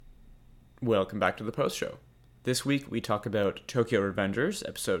Welcome back to the post show. This week we talk about Tokyo Revengers,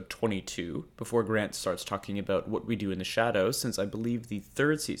 episode 22, before Grant starts talking about What We Do in the Shadows, since I believe the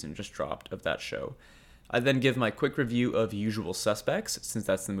third season just dropped of that show. I then give my quick review of Usual Suspects, since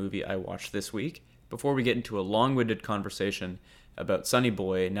that's the movie I watched this week, before we get into a long-winded conversation about Sunny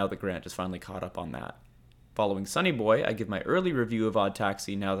Boy, now that Grant is finally caught up on that. Following Sunny Boy, I give my early review of Odd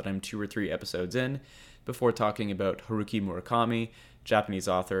Taxi now that I'm 2 or 3 episodes in, before talking about Haruki Murakami, Japanese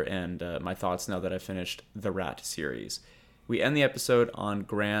author, and my thoughts now that I've finished the Rat series. We end the episode on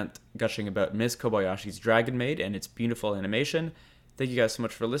Grant gushing about Miss Kobayashi's Dragon Maid and its beautiful animation. Thank you guys so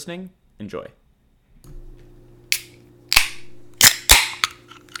much for listening. Enjoy.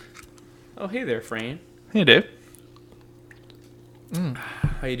 Oh, hey there, Fran. Hey, Dave.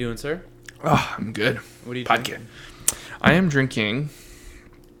 How you doing, sir? Oh, I'm good. What are you drinking? I am drinking,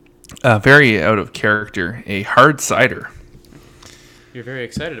 very out of character, a hard cider. You're very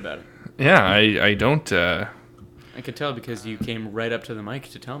excited about it. Yeah, I don't. I could tell because you came right up to the mic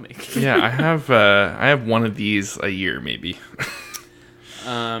to tell me. Yeah, I have one of these a year maybe.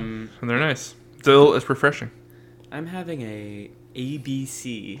 And they're nice. Still, it's refreshing. I'm having a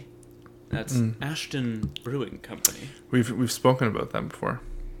ABC. That's Ashton Brewing Company. We've spoken about that before.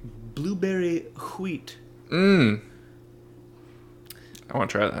 Blueberry wheat. I want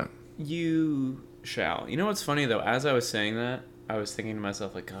to try that. You shall. You know what's funny though? As I was saying that, I was thinking to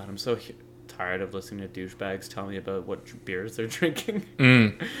myself, like, God, I'm so tired of listening to douchebags tell me about what beers they're drinking.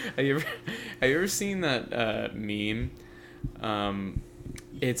 Have you ever seen that meme?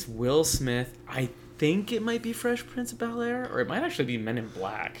 It's Will Smith. I think it might be Fresh Prince of Bel-Air, or it might actually be Men in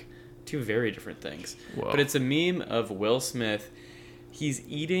Black. Two very different things. Whoa. But it's a meme of Will Smith. He's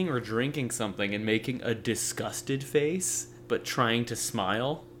eating or drinking something and making a disgusted face, but trying to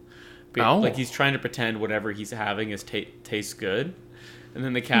smile. Oh. Like he's trying to pretend whatever he's having tastes good. And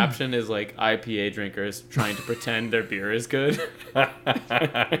then the caption is like IPA drinkers trying to pretend their beer is good. Yeah.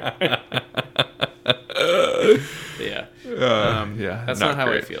 Yeah. That's not how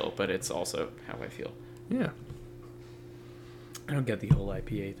great. I feel, but it's also how I feel. Yeah. I don't get the whole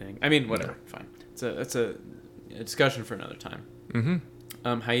IPA thing. I mean, whatever. Fine. It's a discussion for another time.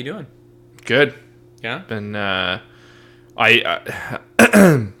 Mm-hmm. How you doing? Good. Yeah? Been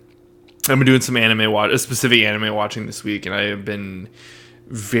I've been doing some a specific anime watching this week, and I have been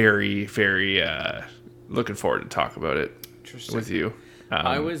very, very looking forward to talk about it with you.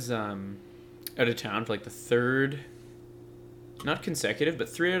 I was out of town for like the third, not consecutive, but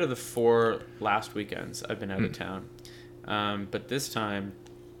 3 out of the 4 last weekends I've been out of town. But this time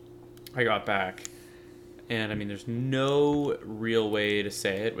I got back, and I mean, there's no real way to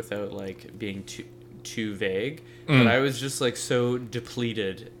say it without like being too vague, but I was just like so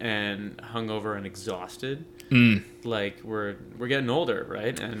depleted and hungover and exhausted. Like we're getting older,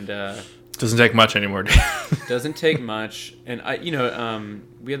 right? And doesn't take much anymore. doesn't take much. And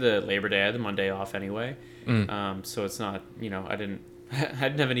we had the Labor Day, I had the Monday off anyway. So it's not, I didn't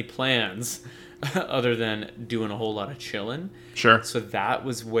have any plans other than doing a whole lot of chilling. Sure. So that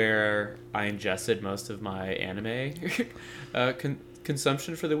was where I ingested most of my anime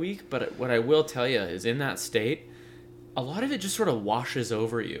consumption for the week. But what I will tell you is, in that state, a lot of it just sort of washes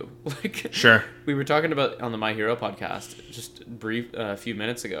over you. Like, sure. We were talking about on the My Hero podcast just a few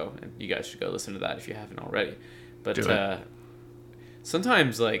minutes ago, and you guys should go listen to that if you haven't already. But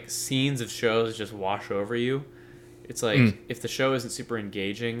sometimes like scenes of shows just wash over you. It's like if the show isn't super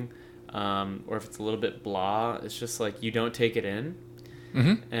engaging, or if it's a little bit blah, it's just like you don't take it in.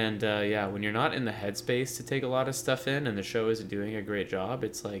 And when you're not in the headspace to take a lot of stuff in, and the show isn't doing a great job,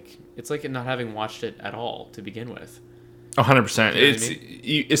 it's like not having watched it at all to begin with. 100%.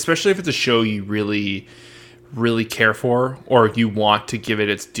 It's especially if it's a show you really, really care for, or you want to give it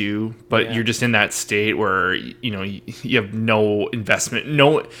its due, but you're just in that state where you have no investment,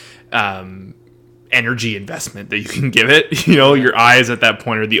 no energy investment that you can give it. Your eyes at that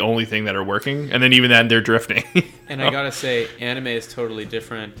point are the only thing that are working, and then even then they're drifting. And I gotta say, anime is totally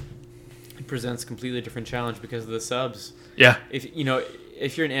different. It presents a completely different challenge because of the subs. Yeah.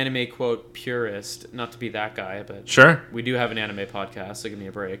 If you're an anime quote purist, not to be that guy, but sure, we do have an anime podcast, so give me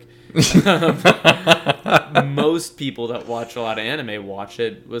a break. Most people that watch a lot of anime watch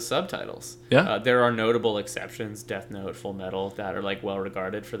it with subtitles. Yeah. There are notable exceptions, Death Note, Full Metal, that are like well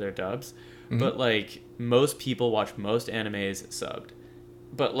regarded for their dubs. But like most people watch most animes subbed.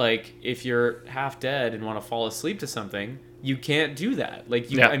 But like if you're half dead and want to fall asleep to something, you can't do that.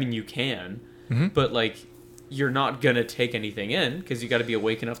 Like I mean you can, but like you're not gonna take anything in because you got to be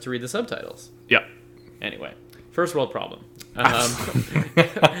awake enough to read the subtitles. Yeah. Anyway, first world problem.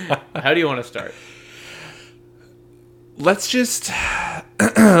 How do you want to start? Let's just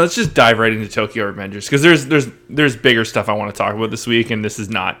let's just dive right into Tokyo Revengers, because there's bigger stuff I want to talk about this week, and this is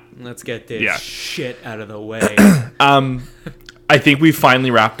not. Let's get this shit out of the way. I think we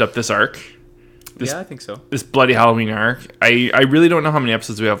finally wrapped up this arc. I think so. This Bloody Halloween arc. I really don't know how many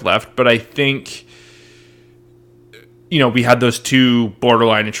episodes we have left, but I think, we had those 2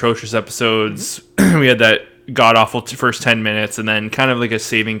 borderline atrocious episodes. We had that god-awful first 10 minutes, and then kind of like a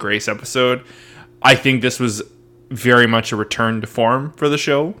saving grace episode. I think this was very much a return to form for the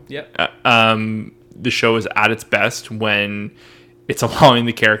show. Yeah. The show is at its best when it's allowing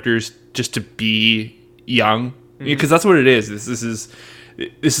the characters just to be young, because that's what it is. This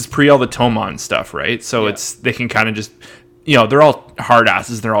is pre all the Tomon stuff, right? So they can kind of just, they're all hard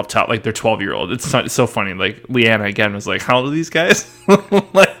asses. They're all tough. Like, they're 12-year-old. It's so funny. Like, Leanna again was like, how old are these guys?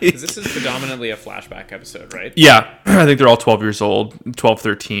 This is predominantly a flashback episode, right? Yeah. I think they're all 12 years old, 12,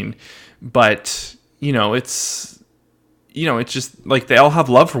 13. But, it's just like they all have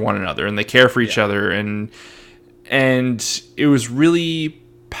love for one another and they care for each other. And it was really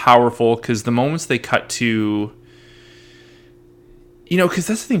powerful because the moments they cut to, because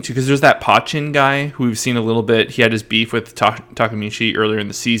that's the thing too, because there's that Pachin guy who we've seen a little bit. He had his beef with Takemichi earlier in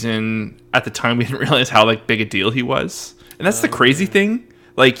the season. At the time, we didn't realize how big a deal he was. And that's the crazy thing.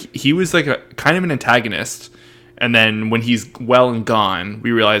 Like, he was like a kind of an antagonist. And then when he's well and gone,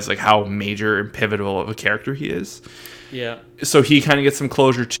 we realize like how major and pivotal of a character he is. Yeah. So he kind of gets some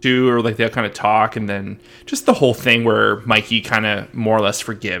closure too, or like they'll kind of talk, and then just the whole thing where Mikey kind of more or less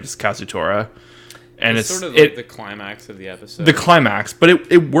forgives Kazutora. And it's sort of like the climax of the episode. The climax, but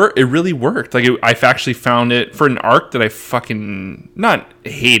it worked. It really worked. Like, I've actually found it for an arc that I fucking not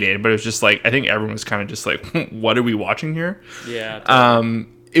hated, but it was just like, I think everyone was kind of just like, what are we watching here? Yeah. Totally.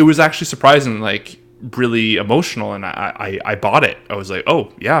 It was actually surprising, like really emotional, and I bought it. I was like,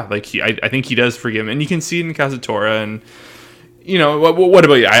 oh yeah, like I think he does forgive him, and you can see it in Kazutora. And what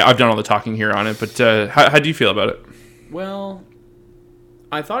about you? I've done all the talking here on it, but how do you feel about it? Well,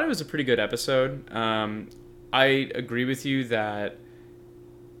 I thought it was a pretty good episode. I agree with you that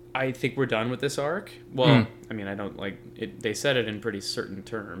I think we're done with this arc. Well, I mean, I don't like it. They said it in pretty certain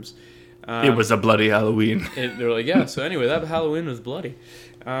terms. It was a bloody Halloween. They're like, yeah. So anyway, that Halloween was bloody.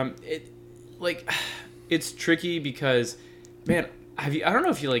 It's tricky because, man, I don't know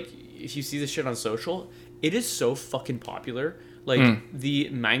if you see this shit on social. It is so fucking popular. Like, the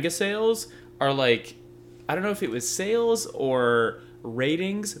manga sales are like, I don't know if it was sales or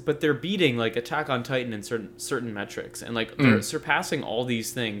ratings, but they're beating like Attack on Titan in certain metrics, and like they're surpassing all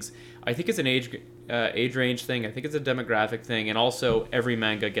these things. I think it's an age range thing. I think it's a demographic thing, and also every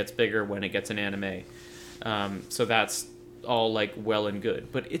manga gets bigger when it gets an anime. So that's all like well and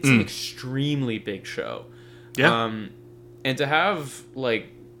good, but it's an extremely big show. Yeah. And to have like,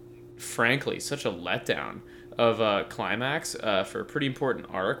 frankly, such a letdown of a climax for a pretty important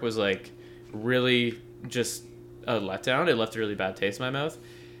arc was like really just a letdown. It left a really bad taste in my mouth.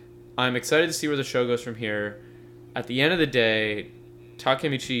 I'm excited to see where the show goes from here. At the end of the day,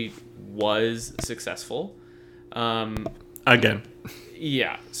 Takemichi was successful. Again.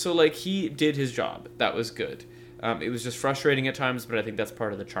 Yeah. So like, he did his job. That was good. It was just frustrating at times, but I think that's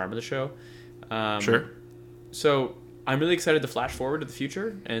part of the charm of the show. Sure. So I'm really excited to flash forward to the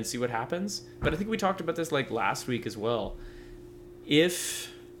future and see what happens. But I think we talked about this like last week as well.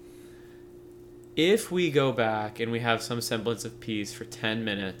 If we go back and we have some semblance of peace for 10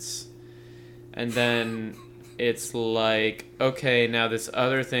 minutes, and then it's like, okay, now this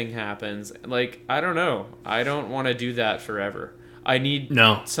other thing happens. Like, I don't know. I don't want to do that forever. I need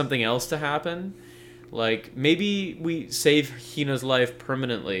something else to happen. Like, maybe we save Hina's life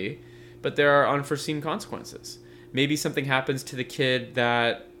permanently, but there are unforeseen consequences. Maybe something happens to the kid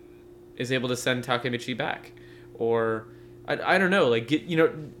that is able to send Takemichi back. Or, I don't know, like,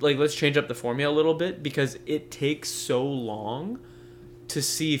 let's change up the formula a little bit, because it takes so long to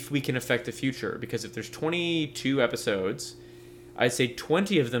see if we can affect the future. Because if there's 22 episodes, I'd say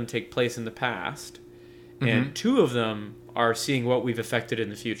 20 of them take place in the past, and 2 of them are seeing what we've affected in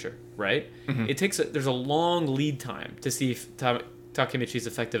the future, right? There's a long lead time to see if Takemichi is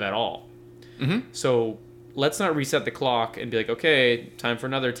effective at all. So let's not reset the clock and be like, okay, time for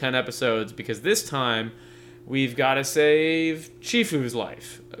another 10 episodes, because this time we've got to save Chifu's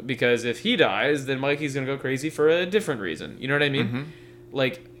life. Because if he dies, then Mikey's going to go crazy for a different reason. You know what I mean?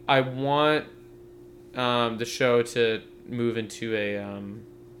 Like, I want the show to move into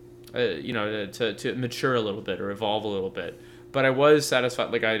to mature a little bit or evolve a little bit. But I was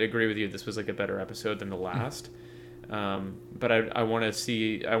satisfied. Like, I'd agree with you. This was like a better episode than the last. But I want to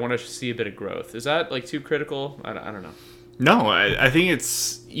see a bit of growth. Is that like too critical? I don't know. No, I think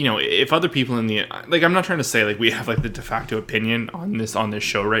it's, if other people in the, like, I'm not trying to say like we have like the de facto opinion on this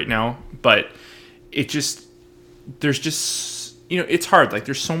show right now, but it just, there's just, it's hard. Like,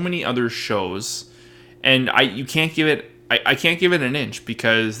 there's so many other shows, and you can't give it, I can't give it an inch,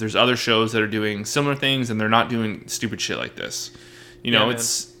 because there's other shows that are doing similar things and they're not doing stupid shit like this.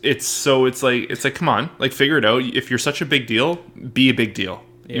 It's like, come on, like, figure it out. If you're such a big deal, be a big deal.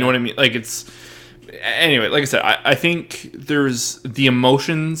 You know what I mean? Like, anyway, like I said, I think there's the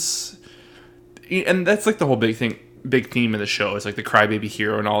emotions, and that's like the whole big theme of the show is like the crybaby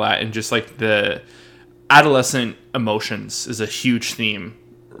hero and all that, and just like the adolescent emotions is a huge theme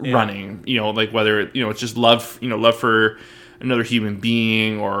running. Like whether it's just love, love for another human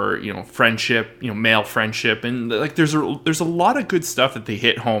being, or friendship, male friendship, and like there's a lot of good stuff that they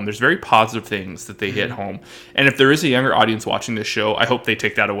hit home. There's very positive things that they hit home, and if there is a younger audience watching this show, I hope they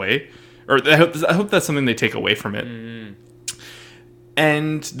take that away, or I hope that's something they take away from it.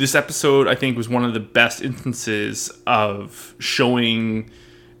 And this episode, I think, was one of the best instances of showing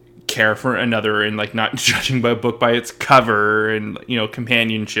care for another, and like not judging a book by its cover, and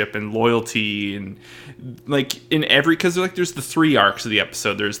companionship and loyalty, and like in every, because like there's the 3 arcs of the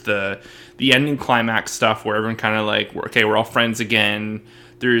episode. There's the ending climax stuff where everyone kind of like, we're all friends again.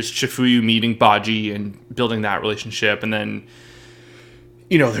 There's Chifuyu meeting Baji and building that relationship, and then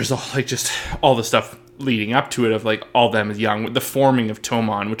there's all like just all the stuff leading up to it of like all them as young, with the forming of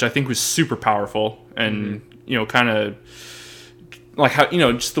Tomon, which I think was super powerful, and kind of like how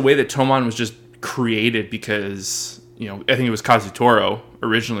just the way that Tomon was just created, because I think it was Kazutoro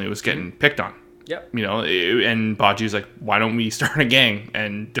originally was getting picked on. Yep. And Baji was like, why don't we start a gang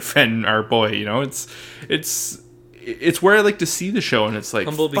and defend our boy? It's where I like to see the show, and it's like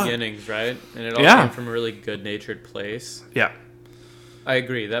humble beginnings, right? And it all came from a really good natured place. Yeah. I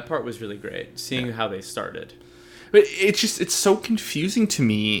agree. That part was really great, seeing how they started. But it's so confusing to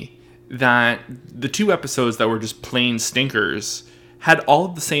me that the 2 episodes that were just plain stinkers had all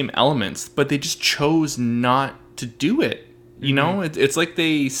of the same elements, but they just chose not to do it. It's like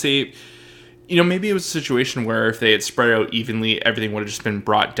they say, maybe it was a situation where if they had spread out evenly, everything would have just been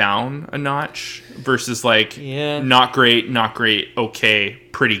brought down a notch, versus like not great, okay,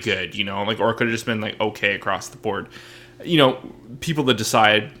 pretty good, like, or it could have just been like okay across the board. People that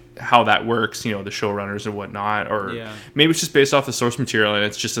decide how that works, the showrunners and whatnot, or maybe it's just based off the source material and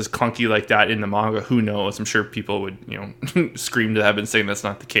it's just as clunky like that in the manga. Who knows? I'm sure people would scream to heaven saying that's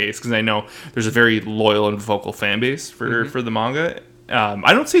not the case, because I know there's a very loyal and vocal fan base for the manga.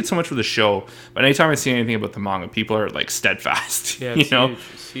 I don't see it so much for the show, but anytime I see anything about the manga, people are like steadfast. Yeah, it's huge.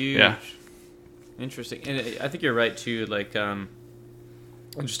 It's huge. Yeah. Interesting. And I think you're right too, like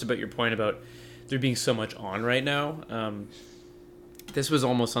just about your point about there being so much on right now. This was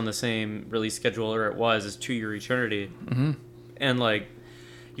almost on the same release schedule, or it was, as To Your Eternity. And like,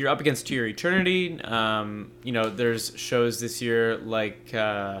 you're up against To Your Eternity. There's shows this year like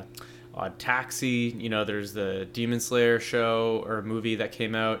Taxi. There's the Demon Slayer show or movie that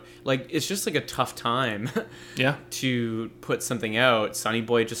came out. Like, it's just like a tough time to put something out. Sunny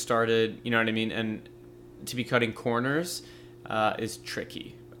Boy just started, you know what I mean? And to be cutting corners is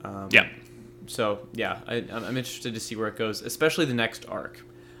tricky. So I'm interested to see where it goes, especially the next arc.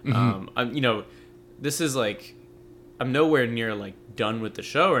 This is like, I'm nowhere near like done with the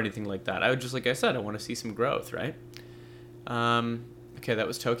show or anything like that. I would just, like I said, I want to see some growth, right? Okay, that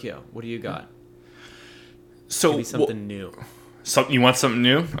was Tokyo. What do you got? So, give me something new. You want something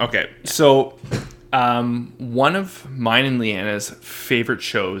new? Okay. Yeah. So, one of mine and Leanna's favorite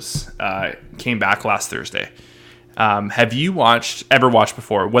shows came back last Thursday. Have you ever watched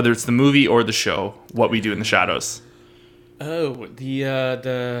before, whether it's the movie or the show, What We Do in the Shadows? Oh,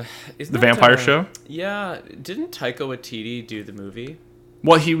 the vampire show? Yeah, didn't Taika Waititi do the movie?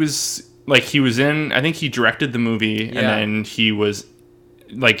 Well, he was in, I think he directed the movie, and then he was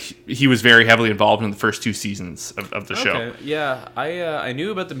very heavily involved in the first 2 seasons of the show. Yeah, I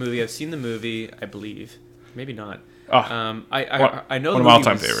knew about the movie. I've seen the movie, I believe. Maybe not. Oh, I know one of my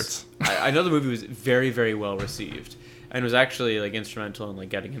all-time favorites. I know the movie was very, very well received, and was actually like instrumental in like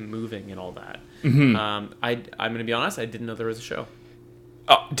getting him moving and all that. I'm gonna be honest, I didn't know there was a show.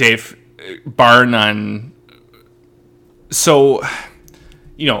 Oh, Dave, bar none. So,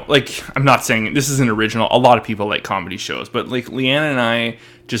 like, I'm not saying this is an original. A lot of people like comedy shows, but like Leanna and I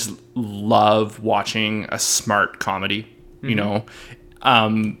just love watching a smart comedy.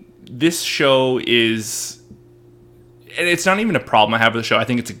 This show is. And it's not even a problem I have with the show. I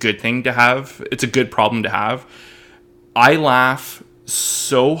think it's a good thing to have. It's a good problem to have. I laugh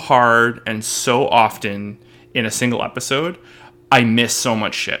so hard and so often in a single episode. I miss so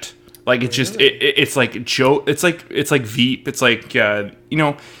much shit. Like it's just it's like Joe. It's like Veep. It's like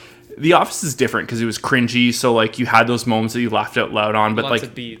The Office is different because it was cringy. So like you had those moments that you laughed out loud on, but Lots like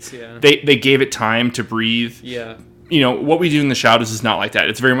of beats, yeah. They gave it time to breathe. Yeah. What we do in the Shadows is not like that.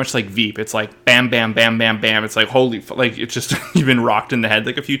 It's very much like Veep. It's like bam, bam, bam, bam, bam. It's like like it's just you've been rocked in the head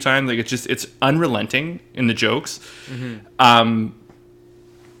like a few times. Like it's unrelenting in the jokes. And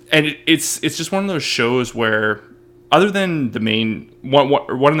it's just one of those shows where, other than the main one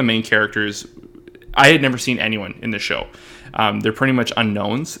of the main characters, I had never seen anyone in the show. They're pretty much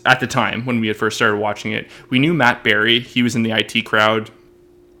unknowns at the time when we had first started watching it. We knew Matt Berry. He was in the IT Crowd.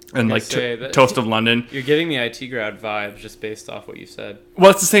 And like Toast of London. You're getting the IT Crowd vibes just based off what you said. Well,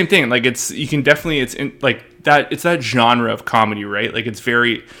 it's the same thing. Like it's that genre of comedy, right? Like it's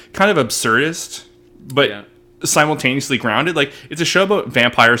very kind of absurdist, but simultaneously grounded. Like it's a show about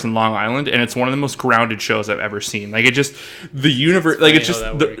vampires in Long Island, and it's one of the most grounded shows I've ever seen. Like the universe,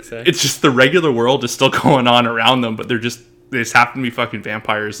 it's just the regular world is still going on around them, but they just happen to be fucking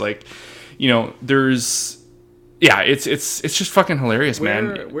vampires. Like, there's. Yeah, it's just fucking hilarious,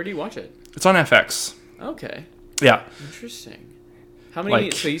 man. Where do you watch it? It's on FX. Okay. Yeah. Interesting. How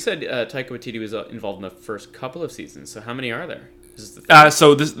many? So you said Taika Waititi was involved in the first couple of seasons. So how many are there? Is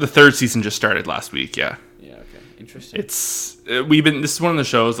this the third season just started last week. Yeah. Yeah. Okay. Interesting. This is one of the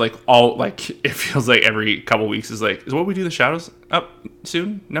shows it feels like every couple weeks is What We Do in the Shadows up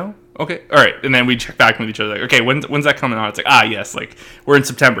soon? No. Okay. All right. And then we check back with each other. Like, okay, when's that coming on? It's like, yes, like we're in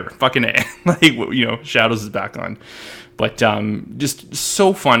September. Fucking A. Like, Shadows is back on. But just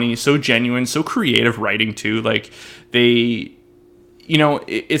so funny, so genuine, so creative writing too. Like they,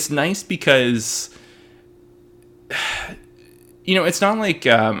 it's nice because, it's not like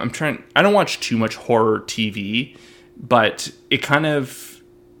I don't watch too much horror TV, but it kind of.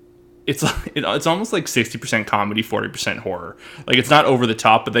 It's almost like 60% comedy, 40% horror. Like it's not over the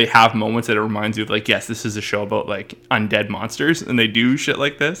top, but they have moments that it reminds you of like, yes, this is a show about like undead monsters, and they do shit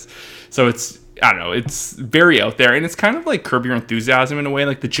like this. So it's, I don't know, it's very out there, and it's kind of like Curb Your Enthusiasm in a way.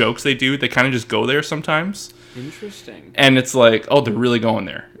 Like the jokes they do, they kind of just go there sometimes. Interesting. And it's like, oh, they're really going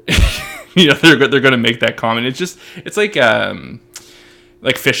there. They're going to make that comment. It's like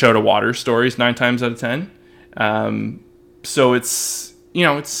fish out of water stories 9 times out of 10. So it's.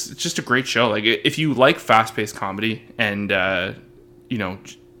 It's just a great show. Like if you like fast-paced comedy and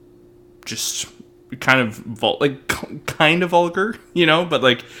just kind of vulgar, but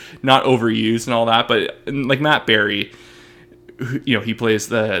like not overused and all that. But like Matt Berry, he plays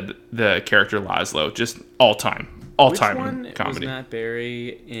the character Laszlo, just all time comedy. Was Matt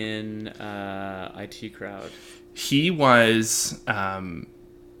Berry in IT Crowd? He was.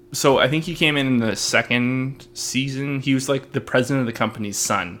 So I think he came in the second season. He was like the president of the company's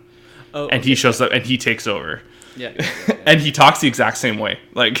son. Oh, and he shows up and he takes over. Yeah. And he talks the exact same way.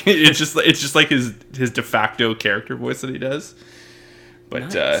 Like it's just like his de facto character voice that he does.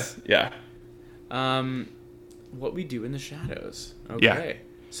 But nice. Yeah. What We Do in the Shadows. Okay. Yeah.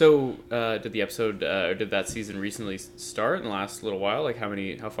 So did the episode or did that season recently start in the last little while? Like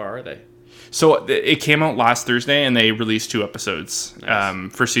how far are they? So it came out last Thursday, and they released 2 episodes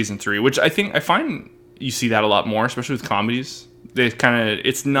for season 3, which I find you see that a lot more, especially with comedies. They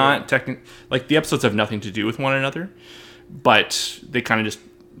it's not technically like the episodes have nothing to do with one another, but they kind of just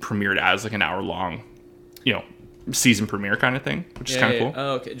premiered as like an hour-long, season premiere kind of thing, which is kind of cool.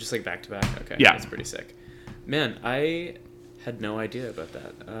 Oh, okay, just like back to back. Okay, yeah, that's pretty sick. Man, I had no idea about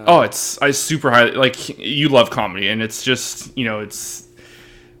that. I super high. Like you love comedy, and it's just it's.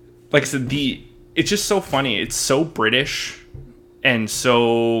 Like I said, it's just so funny. It's so British, and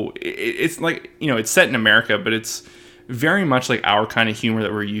so it's like it's set in America, but it's very much like our kind of humor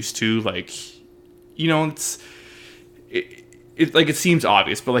that we're used to. Like, it seems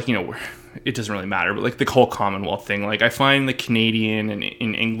obvious, but like it doesn't really matter. But like the whole Commonwealth thing, like I find the Canadian and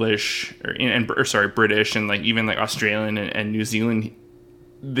in English or British and like even like Australian and New Zealand.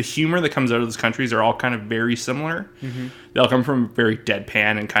 The humor that comes out of those countries are all kind of very similar. Mm-hmm. They'll come from very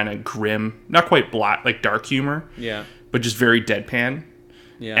deadpan and kind of grim, not quite black, like dark humor. Yeah. But just very deadpan.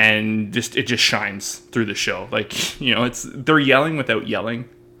 Yeah. And it just shines through the show. Like, they're yelling without yelling.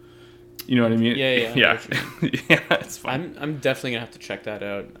 You know what I mean? Yeah. Yeah. Yeah, it's fun. I'm definitely going to have to check that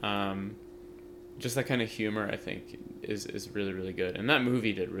out. Just that kind of humor, I think, is really, really good. And that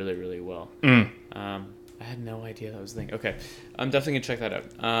movie did really, really well. I had no idea that was a thing. Okay, I'm definitely going to check that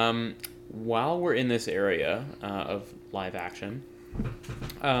out. While we're in this area of live action,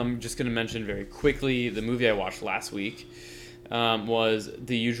 I'm just going to mention very quickly the movie I watched last week was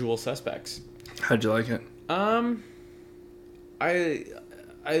The Usual Suspects. How'd you like it?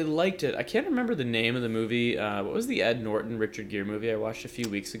 I liked it. I can't remember the name of the movie. What was the Ed Norton, Richard Gere movie I watched a few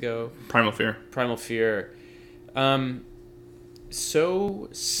weeks ago? Primal Fear. Primal Fear. So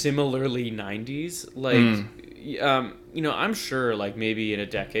similarly 90s. Like, you know, I'm sure, like, maybe in a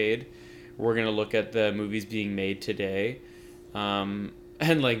decade, we're going to look at the movies being made today.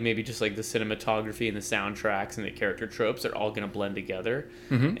 And, like, maybe just, like, the cinematography and the soundtracks and the character tropes are all going to blend together.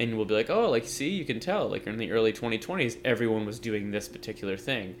 And we'll be like, oh, like, see, you can tell. Like, in the early 2020s, everyone was doing this particular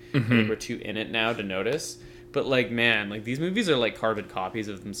thing. I think we're too in it now to notice. But, like, man, like, these movies are, like, carbon copies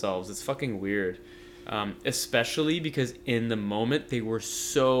of themselves. It's fucking weird. Especially because in the moment, they were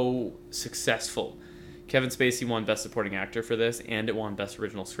so successful. Kevin Spacey won Best Supporting Actor for this, and it won Best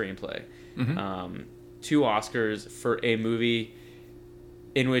Original Screenplay. 2 Oscars for a movie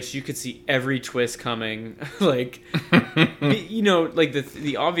in which you could see every twist coming. Like, you know, like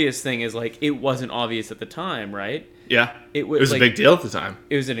the obvious thing is, like, it wasn't obvious at the time, right? Yeah. It was like, a big deal at the time.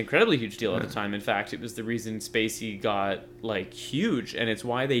 It was an incredibly huge deal at the time. In fact, it was the reason Spacey got, like, huge, and it's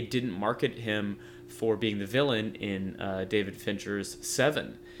why they didn't market him for being the villain in David Fincher's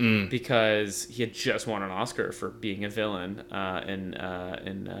Seven, because he had just won an Oscar for being a villain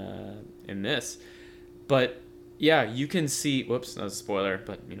in this. But yeah, you can see. Whoops, that was a spoiler,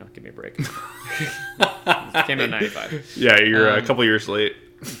 but you know, give me a break. It came out in 95. Yeah, you're a couple years late.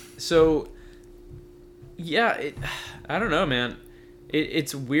 So yeah, I don't know, man.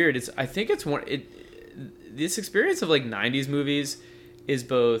 It's weird. I think it's one. This experience of, like, 90s movies is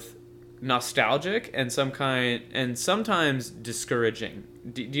both nostalgic and sometimes discouraging.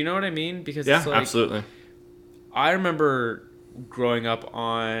 Do you know what I mean? Because yeah, it's like, absolutely. I remember growing up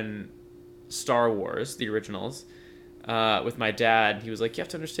on Star Wars, the originals, with my dad. He was like, you have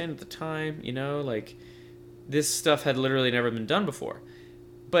to understand at the time, you know, like, this stuff had literally never been done before.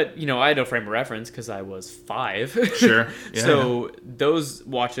 But, you know, I had no frame of reference because I was 5. Sure. Yeah. So those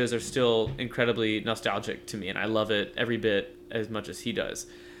watches are still incredibly nostalgic to me, and I love it every bit as much as he does.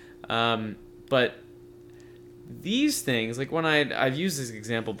 But these things, like, when I've used this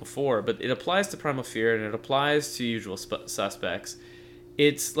example before, but it applies to Primal Fear and it applies to Usual Suspects.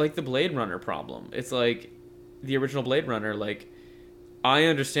 It's like the Blade Runner problem. It's like the original Blade Runner. Like, I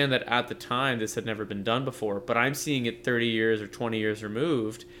understand that at the time this had never been done before, but I'm seeing it 30 years or 20 years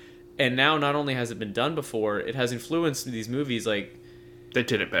removed, and now not only has it been done before, it has influenced these movies, like, they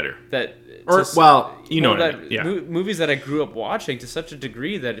did it better. Movies that I grew up watching to such a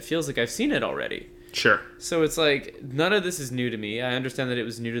degree that it feels like I've seen it already. Sure. So it's like, none of this is new to me. I understand that it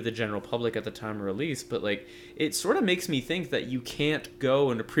was new to the general public at the time of release, but, like, it sort of makes me think that you can't go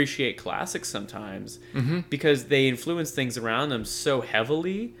and appreciate classics sometimes because they influence things around them so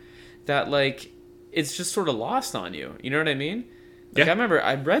heavily that, like, it's just sort of lost on you. You know what I mean? Like, I remember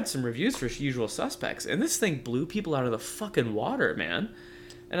I read some reviews for Usual Suspects, and this thing blew people out of the fucking water, man.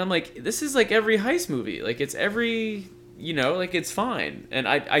 And I'm like, this is like every heist movie. Like, it's every, you know, like, it's fine. And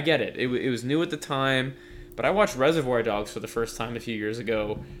I get it. It was new at the time, but I watched Reservoir Dogs for the first time a few years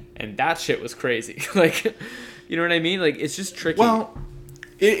ago, and that shit was crazy. Like, you know what I mean? Like, it's just tricky. Well,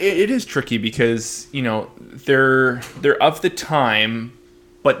 it is tricky because, you know, they're of the time,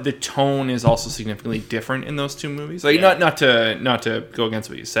 but the tone is also significantly different in those two movies. Like, not to go against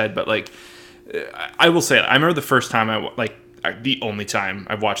what you said, but, like, I will say, I remember the first time the only time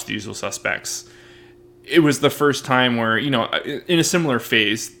I've watched The Usual Suspects. It was the first time where, you know, in a similar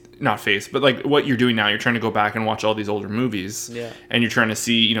but like what you're doing now, you're trying to go back and watch all these older movies, and you're trying to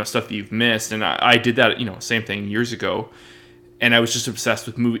see, you know, stuff that you've missed. And I did that, you know, same thing years ago. And I was just obsessed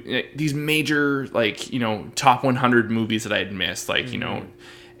with these major, like, you know, top 100 movies that I had missed, like, you know.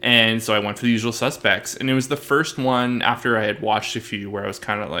 And so I went for The Usual Suspects. And it was the first one after I had watched a few where I was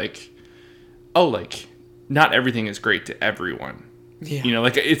kind of like, oh, like, not everything is great to everyone. Yeah. You know,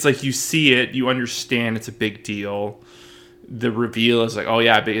 like, it's like you see it, you understand it's a big deal. The reveal is like, oh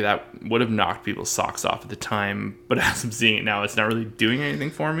yeah, I bet that would have knocked people's socks off at the time. But as I'm seeing it now, it's not really doing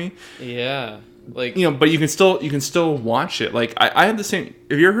anything for me. Yeah. Like, you know, but you can still watch it. Like, I had the same.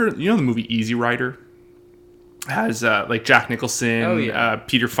 Have you ever heard? You know the movie Easy Rider? It has like Jack Nicholson,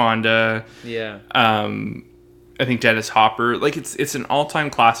 Peter Fonda. Yeah. I think Dennis Hopper. Like, it's an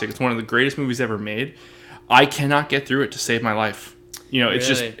all-time classic. It's one of the greatest movies ever made. I cannot get through it to save my life. You know, it's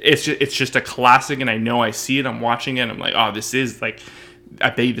just a classic, and I know I see it. I'm watching it, and I'm like, oh, this is like,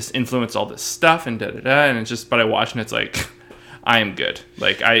 I bet you this influenced all this stuff, and and it's just. But I watch, and it's like, I am good.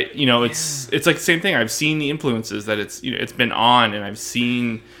 Like, it's like the same thing. I've seen the influences that it's, you know, it's been on, and I've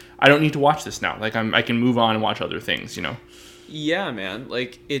seen. I don't need to watch this now. Like, I can move on and watch other things. You know. Yeah, man.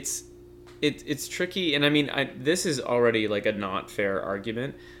 Like, it's tricky, and I mean, this is already like a not fair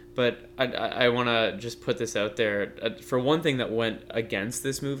argument, But I want to just put this out there. For one thing that went against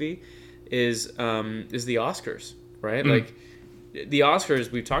this movie is the Oscars, right? Like the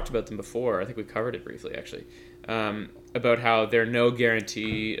Oscars, we've talked about them before. I think we covered it briefly, actually, about how they're no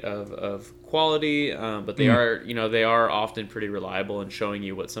guarantee of quality, but they are, they are often pretty reliable in showing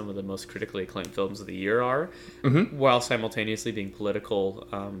you what some of the most critically acclaimed films of the year are, while simultaneously being political,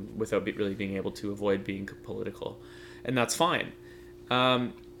 without really being able to avoid being political, and that's fine.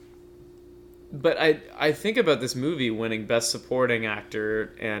 But I think about this movie winning Best Supporting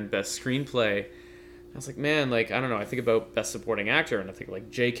Actor and Best Screenplay. I was like, man, like, I don't know. I think about Best Supporting Actor, and I think like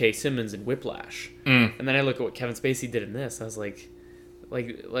J.K. Simmons in Whiplash. And then I look at what Kevin Spacey did in this. I was like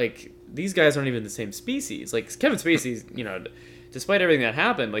these guys aren't even the same species. Like Kevin Spacey's, despite everything that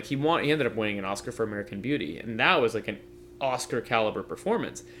happened, like he ended up winning an Oscar for American Beauty, and that was like an Oscar caliber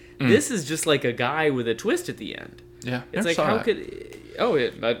performance. This is just like a guy with a twist at the end. Yeah, it's like how could? Oh,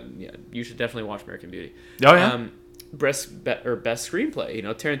 yeah, you should definitely watch American Beauty. Oh yeah. Best screenplay.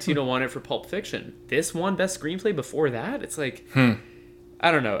 Tarantino won it for Pulp Fiction. This won Best Screenplay before that. It's like,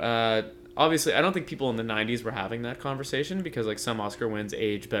 I don't know. Obviously, I don't think people in the 90s were having that conversation because like some Oscar wins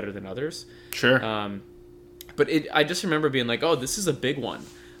age better than others. Sure. But I just remember being like, oh, this is a big one.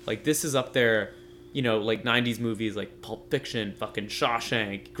 Like this is up there, like 90s movies like Pulp Fiction, fucking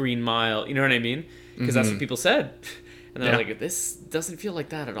Shawshank, Green Mile. You know what I mean? Because that's what people said. And then I was like, this doesn't feel like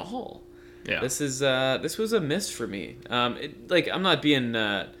that at all. Yeah. This was a miss for me. I'm not being.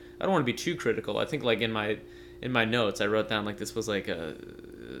 I don't want to be too critical. I think like in my notes I wrote down like this was like a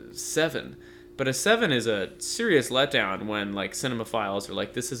 7, but a 7 is a serious letdown when like cinemaphiles are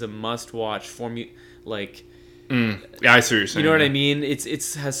like this is a must-watch like. Yeah, I see what you're saying. You know what I mean? It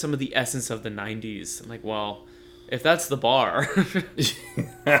has some of the essence of the 90s. I'm like, well, if that's the bar,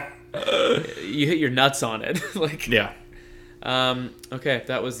 you hit your nuts on it. Like yeah. Okay,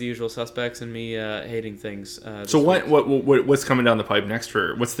 that was The Usual Suspects and me hating things. So what's coming down the pipe next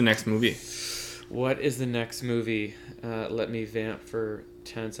what's the next movie? What is the next movie? Let me vamp for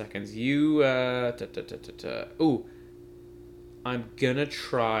 10 seconds. You Ooh. I'm gonna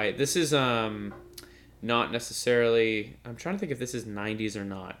try. This is not necessarily. I'm trying to think if this is 90s or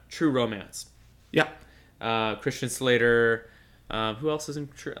not. True Romance. Yeah. Christian Slater. Who else is in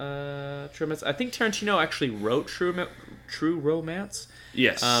True Romance? I think Tarantino actually wrote True Romance.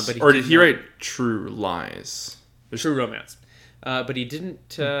 Yes. But did he write True Lies? True Romance. But he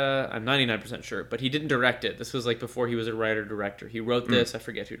didn't. I'm 99% sure. But he didn't direct it. This was like before he was a writer-director. He wrote this. I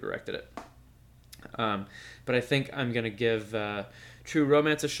forget who directed it. But I think I'm gonna give True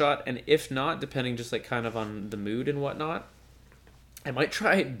Romance a shot. And if not, depending just like kind of on the mood and whatnot, I might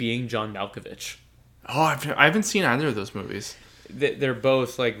try Being John Malkovich. Oh, I haven't seen either of those movies. They're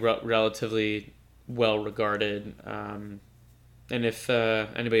both like relatively well regarded, and if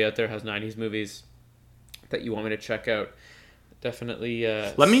anybody out there has 90s movies that you want me to check out, definitely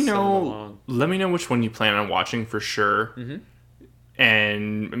let me know. Let me know which one you plan on watching for sure,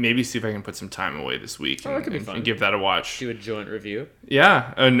 and maybe see if I can put some time away this week and give that a watch. Do a joint review.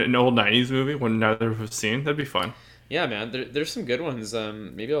 Yeah, an old 90s movie one neither of us have seen. That'd be fun. Yeah, man, there's some good ones.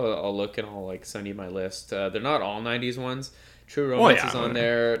 Maybe I'll look and I'll like send you my list. They're not all 90s ones. True Romance is on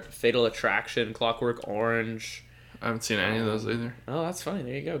there. Fatal Attraction, Clockwork Orange. I haven't seen any of those either. Oh, that's fine.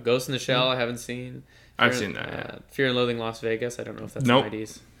 There you go. Ghost in the Shell, I haven't seen. I've seen that. Fear and Loathing Las Vegas. I don't know if that's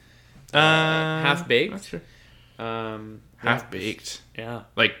 90s. Half Baked. Sure. Half Baked. Yeah.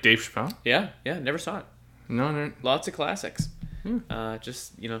 Like Dave Chappelle? Yeah. Never saw it. No. Lots of classics.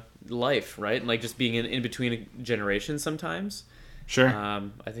 Just life, right? And like just being in between generations sometimes. Sure.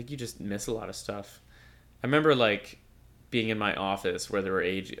 I think you just miss a lot of stuff. I remember like being in my office where there were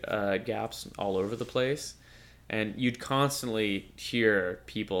age gaps all over the place, and you'd constantly hear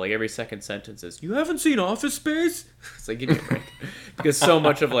people like every second sentence is, "You haven't seen Office Space?" It's like, give me a break, because so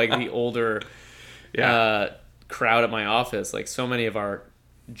much of like the older crowd at my office, like so many of our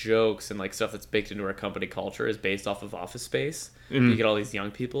jokes and like stuff that's baked into our company culture is based off of Office Space. You get all these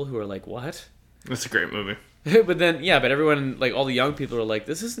young people who are like, what? That's a great movie. But everyone, like all the young people are like,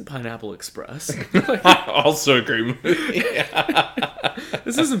 this isn't Pineapple Express. Like, also a great movie.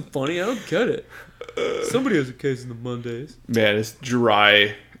 This isn't funny. I don't get it. Somebody has a case in the Mondays. Man, as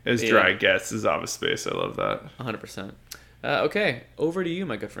dry gets is Office Space. I love that. 100%. Okay, over to you,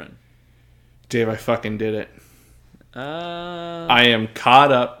 my good friend. Dave, I fucking did it. I am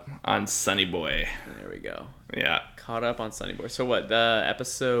caught up on Sonny Boy. There we go. Yeah. Caught up on Sonny Boy. So what, the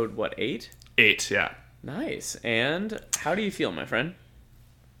episode, 8? 8, yeah. Nice. And how do you feel, my friend?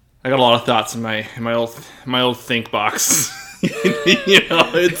 I got a lot of thoughts in my old think box.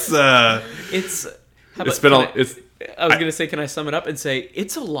 It's I was gonna say, can I sum it up and say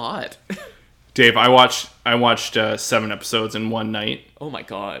it's a lot? Dave, I watched 7 episodes in one night. Oh my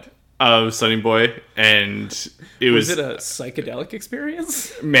god. Of Sonny Boy, and it was it a psychedelic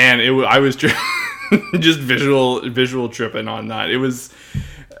experience? Man, I was just visual tripping on that. It was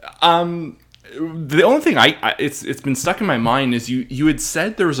the only thing it's been stuck in my mind is you had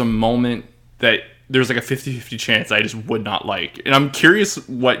said there was a moment that there was like a 50-50 chance I just would not like, and I'm curious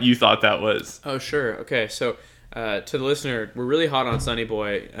what you thought that was. Oh sure, okay, so to the listener, we're really hot on Sonny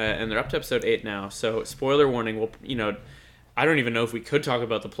Boy, and they're up to episode 8 now. So spoiler warning, I don't even know if we could talk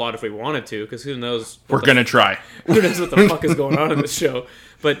about the plot if we wanted to, because who knows? We're gonna try. Who knows what the fuck is going on in this show?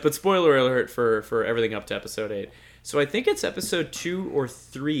 But spoiler alert for everything up to episode 8. So I think it's episode 2 or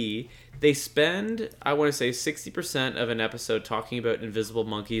 3. They spend, I want to say, 60% of an episode talking about invisible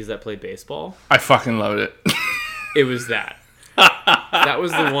monkeys that play baseball. I fucking loved it. It was that. That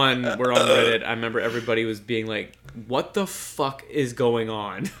was the one where on Reddit, I remember everybody was being like, "What the fuck is going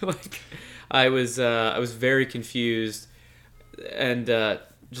on?" Like, I was very confused. And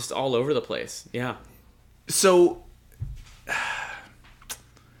just all over the place. Yeah. So,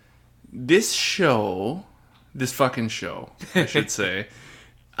 this fucking show, I should say,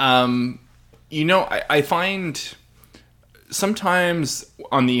 I find sometimes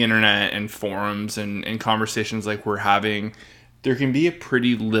on the internet and forums and conversations like we're having, there can be a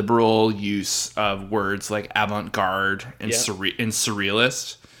pretty liberal use of words like avant-garde and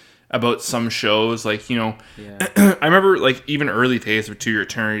surrealist about some shows, like, I remember, like, even early days of To Your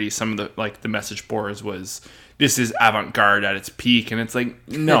Eternity, some of the, like, the message boards was, this is avant-garde at its peak, and it's like,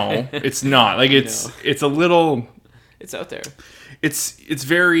 no, it's not. Like, it's a little... It's out there. It's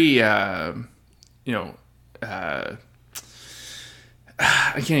very, I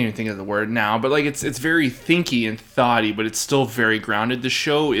can't even think of the word now, but, like, it's very thinky and thoughty, but it's still very grounded. The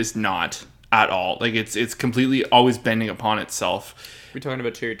show is not at all. Like, it's completely always bending upon itself. Are we talking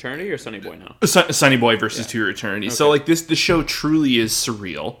about To Your Eternity or Sonny Boy now? Sonny Boy versus To Your Eternity. Okay. So, like, the show truly is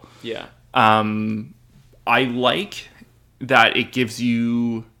surreal. Yeah. I like that it gives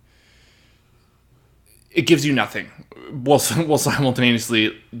you nothing while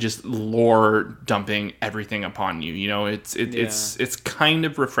simultaneously just lore dumping everything upon you. It's kind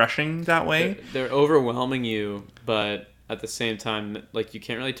of refreshing that way. They're overwhelming you, but at the same time, like, you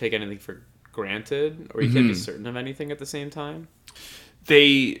can't really take anything for granted, or you can't be certain of anything at the same time.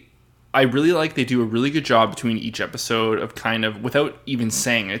 I really like they do a really good job between each episode of kind of, without even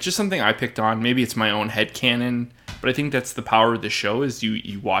saying it, it's just something I picked on. Maybe it's my own headcanon, but I think that's the power of the show is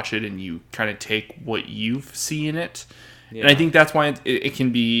you watch it and you kind of take what you see in it. Yeah. And I think that's why it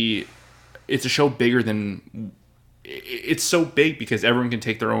can be, it's a show bigger than, it's so big because everyone can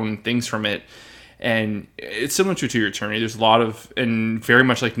take their own things from it. And it's similar to Your Eternity. There's a lot of, and very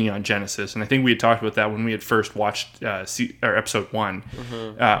much like Neon Genesis. And I think we had talked about that when we had first watched episode 1.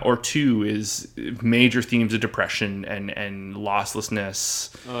 Or 2 is major themes of depression and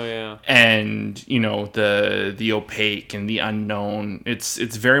losslessness. Oh, yeah. And, the opaque and the unknown. It's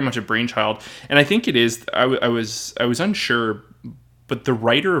very much a brainchild. And I think it is, I was unsure, but the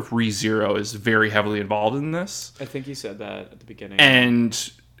writer of ReZero is very heavily involved in this. I think he said that at the beginning.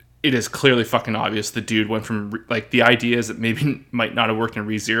 And it is clearly fucking obvious the dude went from, like, the ideas that maybe might not have worked in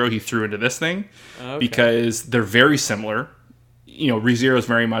ReZero, he threw into this thing. Okay. Because they're very similar. ReZero is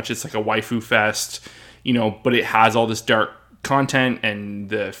very much, it's like a waifu fest, but it has all this dark content and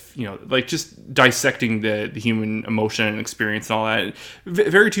just dissecting the human emotion and experience and all that.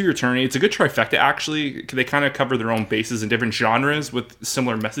 Very To Your Eternity. It's a good trifecta, actually. They kind of cover their own bases in different genres with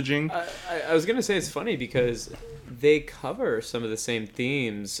similar messaging. I was going to say it's funny because they cover some of the same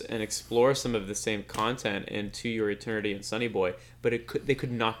themes and explore some of the same content in To Your Eternity and Sonny Boy, but they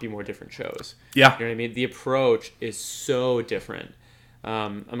could not be more different shows. Yeah. You know what I mean? The approach is so different.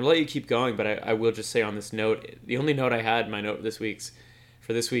 I'm going to let you keep going, but I will just say on this note, the only note I had in my note this week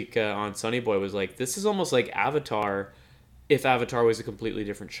on Sonny Boy was like, this is almost like Avatar if Avatar was a completely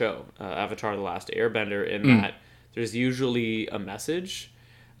different show. Avatar The Last Airbender, in that there's usually a message.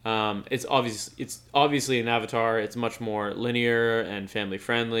 It's obviously an Avatar. It's much more linear and family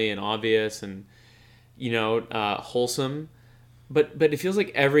friendly and obvious and wholesome, but it feels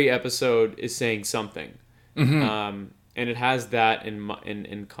like every episode is saying something, and it has that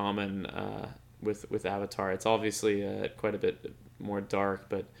in common with Avatar. It's obviously quite a bit more dark,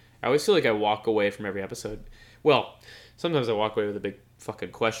 but I always feel like I walk away from every episode. Well, sometimes I walk away with a big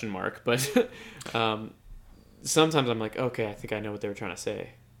fucking question mark, but sometimes I'm like, okay, I think I know what they were trying to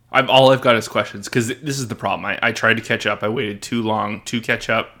say. All I've got is questions, because this is the problem. I tried to catch up. I waited too long to catch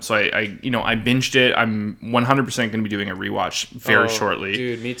up, so I binged it. I'm 100% going to be doing a rewatch very shortly.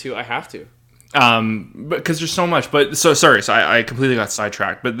 Dude, me too. I have to. But because there's so much. But so sorry, so I completely got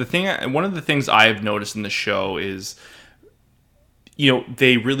sidetracked. But one of the things I've noticed in the show is,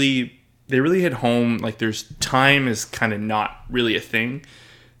 they really hit home. Like, there's time is kind of not really a thing.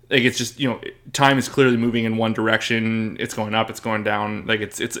 Like, it's just, time is clearly moving in one direction. It's going up, it's going down. Like,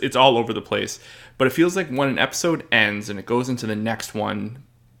 it's all over the place. But it feels like when an episode ends and it goes into the next one,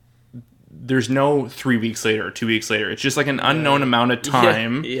 there's no 3 weeks later or 2 weeks later. It's just like an unknown amount of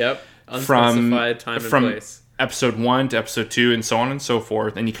time. Yep. Unspecified time and place. Episode 1 to episode 2 and so on and so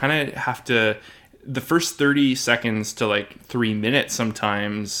forth. And you kind of have to, the first 30 seconds to like 3 minutes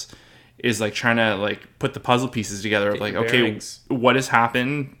sometimes is like trying to like put the puzzle pieces together. Like, okay, what has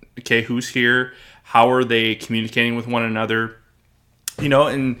happened? Okay, who's here? How are they communicating with one another?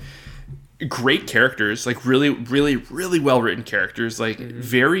 And great characters, like really, really, really well written characters, like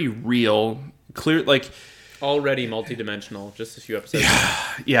very real, clear, like already multidimensional. Just a few episodes.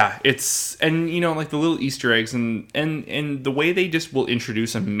 Yeah. It's like the little Easter eggs and the way they just will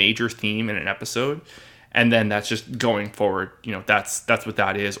introduce a major theme in an episode, and then that's just going forward. That's what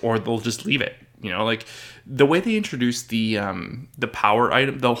that is, or they'll just leave it. Like the way they introduced the power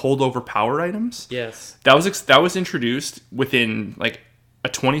item, the holdover power items. Yes, that was introduced within like a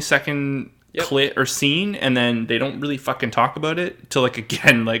 20-second clip or scene, and then they don't really fucking talk about it till like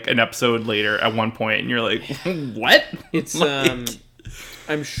again like an episode later at one point, and you're like, what? It's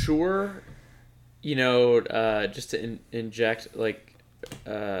I'm sure, just to inject like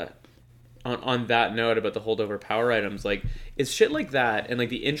on that note about the holdover power items, like it's shit like that, and like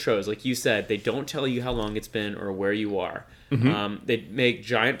the intros, like you said, they don't tell you how long it's been or where you are. They make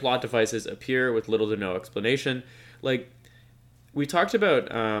giant plot devices appear with little to no explanation. Like we talked about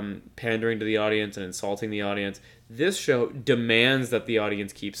pandering to the audience and insulting the audience. This show demands that the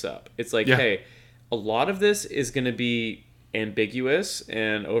audience keeps up. It's like, hey, a lot of this is going to be ambiguous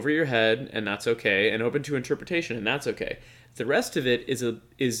and over your head, and that's okay, and open to interpretation, and that's okay. The rest of it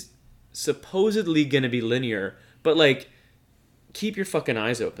is supposedly going to be linear, but like keep your fucking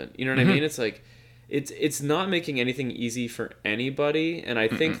eyes open. You know what I mean? It's like it's not making anything easy for anybody, and I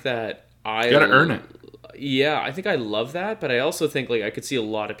think that you gotta earn it. Yeah, I think I love that, but I also think like I could see a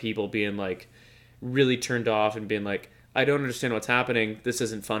lot of people being like really turned off and being like, I don't understand what's happening. This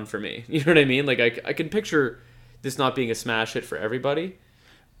isn't fun for me. You know what I mean? Like I can picture this not being a smash hit for everybody.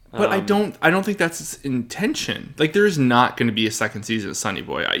 But I don't think that's its intention. Like, there is not going to be a second season of Sunny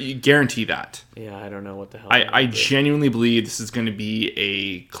Boy. I guarantee that. Yeah, I don't know what the hell. I genuinely believe this is going to be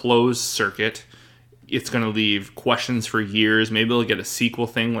a closed circuit. It's going to leave questions for years. Maybe they'll get a sequel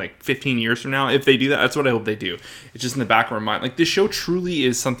thing like 15 years from now. If they do that, that's what I hope they do. It's just in the back of our mind. Like, this show truly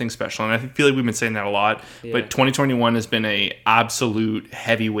is something special. And I feel like we've been saying that a lot. Yeah. But 2021 has been a absolute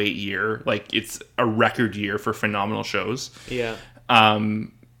heavyweight year. Like, it's a record year for phenomenal shows. Yeah.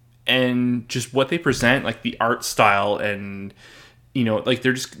 And just what they present, like the art style, and like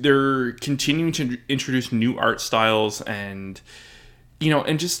they're continuing to introduce new art styles, and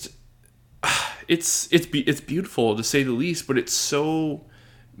and just it's beautiful to say the least, but it's so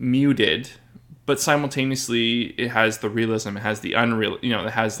muted, but simultaneously it has the realism, it has the unreal,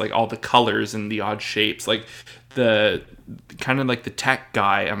 it has like all the colors and the odd shapes, like the kind of like the tech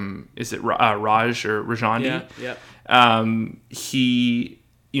guy, is it Raj or Rajani? He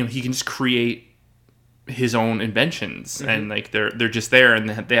can just create his own inventions, and like they're just there, and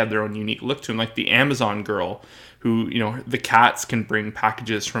they have their own unique look to them. Like the Amazon girl, who the cats can bring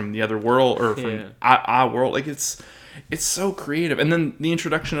packages from the other world or from our world. Like it's so creative. And then the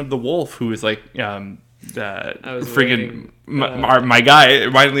introduction of the wolf, who is like friggin' my guy, it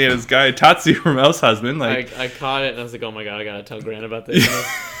reminded me of his guy Tatsu from Elle's Husband. Like I caught it and I was like, oh my god, I gotta tell Grant about this.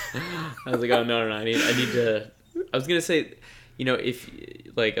 I was like, oh no, I need to. I was gonna say, if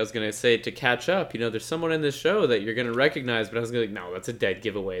like I was gonna say to catch up, there's someone in this show that you're gonna recognize, but I was gonna like, no, that's a dead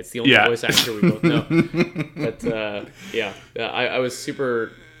giveaway. It's the only voice actor we both know. But I was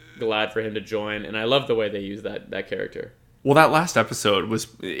super glad for him to join, and I love the way they use that character. Well, that last episode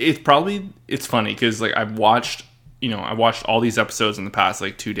it's funny because like I watched all these episodes in the past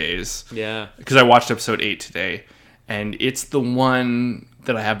like 2 days. Yeah. Because I watched episode 8 today, and it's the one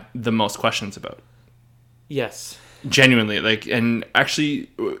that I have the most questions about. Yes. Genuinely, like, and actually,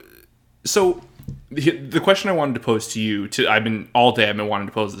 so the question I wanted to pose to you, I've been wanting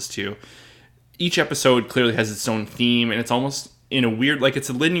to pose this to you. Each episode clearly has its own theme, and it's almost in a weird, like, it's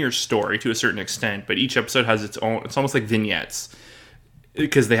a linear story to a certain extent, but each episode has its own. It's almost like vignettes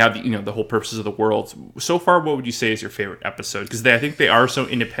because they have the whole purposes of the world. So far, what would you say is your favorite episode? Because I think they are so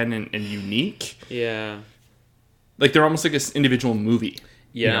independent and unique. Yeah, like they're almost like an individual movie.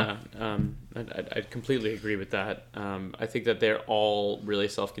 Yeah, I'd completely agree with that. I think that they're all really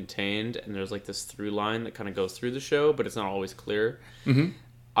self-contained, and there's like this through line that kind of goes through the show, but it's not always clear. Mm-hmm.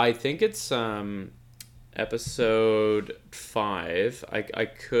 I think it's episode 5. I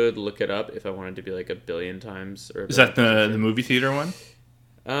could look it up if I wanted to be like a billion times. Or Is that the movie theater one?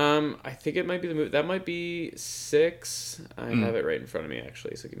 I think it might be the movie. That might be 6. I have it right in front of me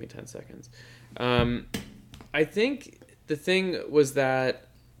actually, so give me 10 seconds. I think the thing was that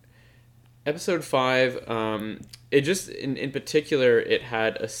episode 5, it just in particular, it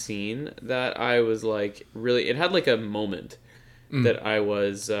had a scene that I was like really. It had like a moment that I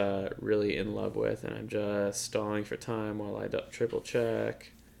was really in love with, and I'm just stalling for time while I triple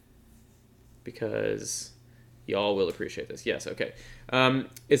check because y'all will appreciate this. Yes, okay.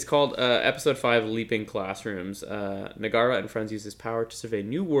 It's called episode 5, Leaping Classrooms. Nagara and friends use his power to survey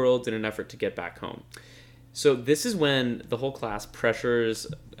new worlds in an effort to get back home. So this is when the whole class pressures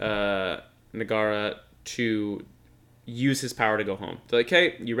Nagara to use his power to go home. They're like,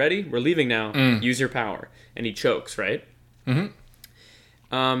 hey, you ready? We're leaving now. Use your power. And he chokes, right?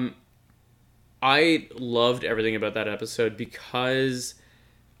 I loved everything about that episode because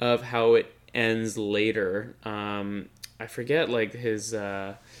of how it ends later. I forget like his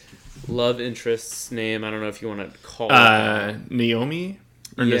love interest's name. I don't know if you want to call it Naomi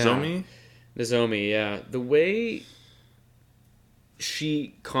or Nozomi. Nozomi, yeah. The way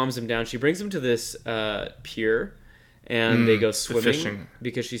she calms him down, she brings him to this pier, and they go swimming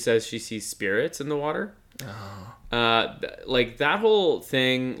because she says she sees spirits in the water. Like that whole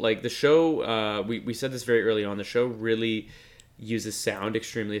thing, like the show, we said this very early on. The show really uses sound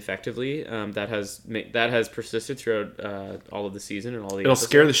extremely effectively. That has persisted throughout all of the season and all the. It'll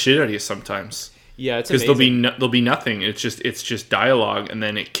scare the shit out of you sometimes. Yeah, it's because there'll be nothing. It's just dialogue, and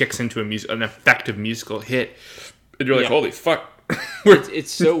then it kicks into an effective musical hit, and you're like, holy fuck.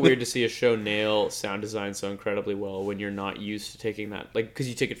 It's so weird to see a show nail sound design so incredibly well when you're not used to taking that, like, because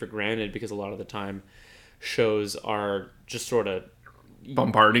you take it for granted because a lot of the time shows are just sort of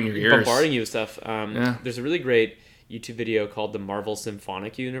bombarding your ears, bombarding you with stuff. There's a really great YouTube video called The Marvel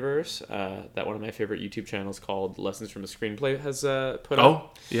Symphonic Universe that one of my favorite YouTube channels called Lessons from a Screenplay has put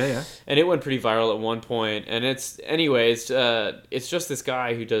up. Yeah. And it went pretty viral at one point. And it's just this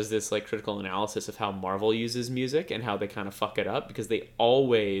guy who does this like critical analysis of how Marvel uses music and how they kind of fuck it up because they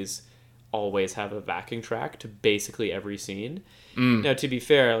always have a backing track to basically every scene. Now, to be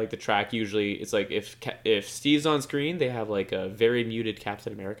fair, like the track usually, it's like if Steve's on screen, they have like a very muted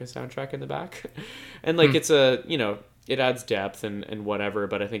Captain America soundtrack in the back, and like it's it adds depth and whatever.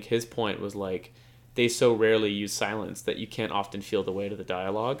 But I think his point was like they so rarely use silence that you can't often feel the weight of the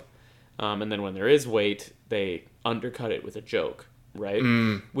dialogue, and then when there is weight, they undercut it with a joke,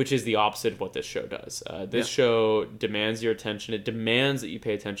 right? Which is the opposite of what this show does. This show demands your attention. It demands that you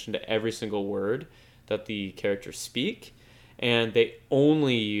pay attention to every single word that the characters speak. And they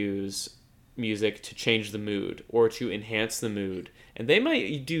only use music to change the mood or to enhance the mood. And they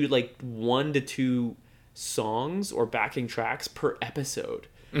might do like 1 to 2 songs or backing tracks per episode.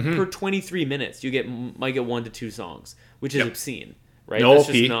 Per 23 minutes, you might get 1 to 2 songs, which is obscene, right? No that's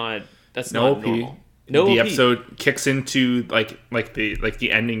OP. just not that's no not OP. normal. No the OP. Episode kicks into like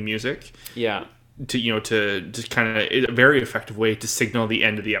the ending music. Yeah. To kind of a very effective way to signal the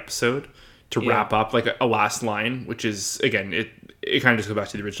end of the episode. To wrap up like a last line, which is again, it kind of just goes back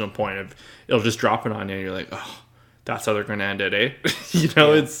to the original point of it'll just drop it on you and you're like, oh, that's how they're going to end it, eh?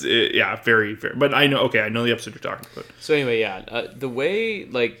 It's very fair. But I know the episode you're talking about. So anyway, the way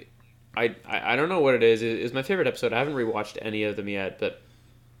like I don't know what it is. It's my favorite episode. I haven't rewatched any of them yet, but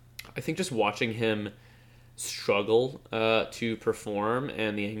I think just watching him struggle to perform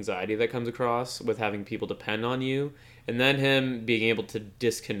and the anxiety that comes across with having people depend on you, and then him being able to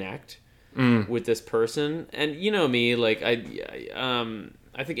disconnect. With this person, and you know me, like I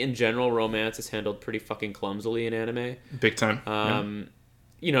think in general romance is handled pretty fucking clumsily in anime, big time. And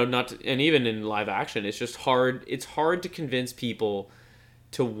even in live action, it's just hard. It's hard to convince people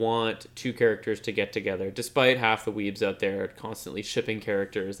to want two characters to get together, despite half the weebs out there constantly shipping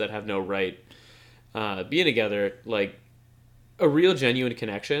characters that have no right being together. Like a real genuine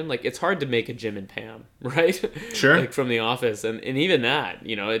connection, like it's hard to make a Jim and Pam, right? Sure. Like from The Office, and even that,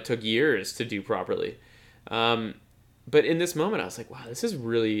 it took years to do properly. But in this moment, I was like, wow, this is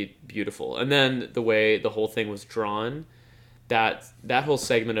really beautiful. And then the way the whole thing was drawn, that whole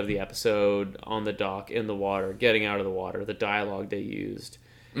segment of the episode on the dock in the water, getting out of the water, the dialogue they used,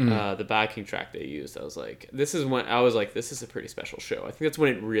 the backing track they used, I was like, this is a pretty special show. I think that's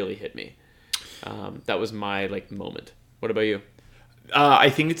when it really hit me. That was my like moment. What about you? I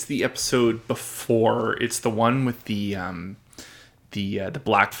think it's the episode before. It's the one with the the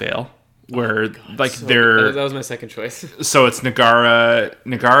Black Veil, where that was my second choice. So it's Nagara,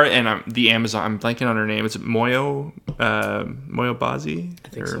 and the Amazon. I'm blanking on her name. Is it Moyobazi? I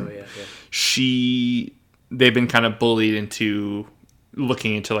think so. Yeah. They've been kind of bullied into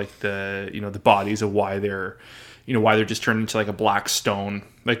looking into like the bodies of why they're just turned into like a black stone.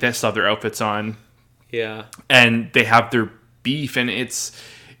 Like they still have their outfits on. Yeah. And they have their beef, and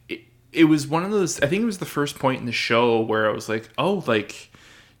it was one of those. I think it was the first point in the show where I was like, oh, like.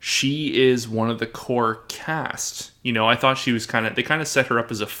 She is one of the core cast. I thought she was they kind of set her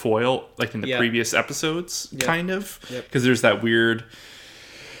up as a foil, like in the previous episodes, kind of. Because there's that weird,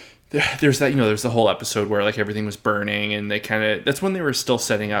 there's the whole episode where like everything was burning, and that's when they were still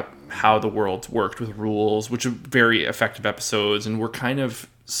setting up how the world worked with rules, which are very effective episodes, and were kind of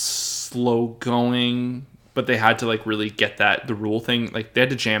slow going. But they had to like really get the rule thing, like they had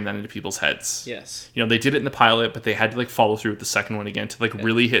to jam that into people's heads. Yes. They did it in the pilot, but they had to like follow through with the second one again to like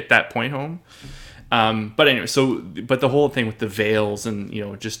really hit that point home. But anyway, but the whole thing with the veils and,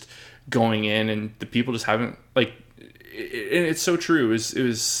 just going in and the people just haven't like, and it's so true. It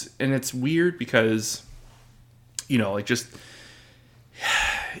was, and it's weird because, like just,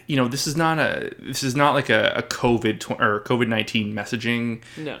 this is not like a COVID-19 messaging.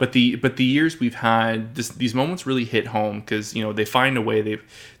 No. But the years we've had, these moments really hit home because they find a way.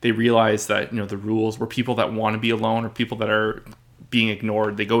 They realize that the rules where people that want to be alone or people that are being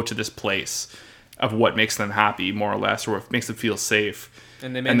ignored, they go to this place of what makes them happy, more or less, or what makes them feel safe.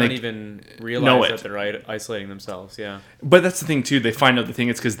 And they may not even realize that they're isolating themselves. Yeah. But that's the thing too. They find out the thing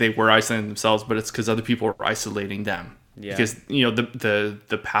it's because they were isolating themselves, but it's because other people were isolating them. Yeah. Because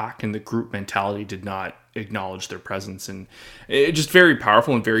the pack and the group mentality did not acknowledge their presence, and it's just very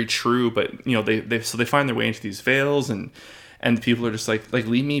powerful and very true. But they find their way into these veils, and the people are just like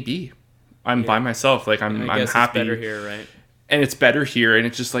leave me be. I'm by myself. Like I'm happy. It's better here, right? And it's better here, and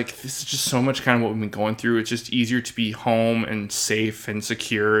it's just like this is just so much kind of what we've been going through. It's just easier to be home and safe and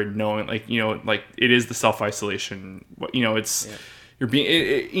secure, and knowing like it is the self isolation. It's. Yeah. You're being,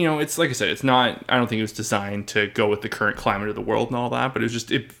 it's like I said, it's not, I don't think it was designed to go with the current climate of the world and all that, but it was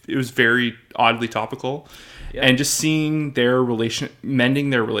just, it was very oddly topical. Yeah. And just seeing mending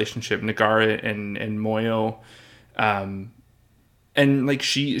their relationship, Nagara and Moyo, and like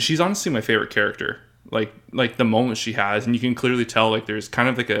she's honestly my favorite character. Like the moments she has, and you can clearly tell like there's kind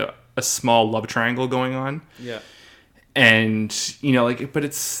of like a small love triangle going on. Yeah. And, but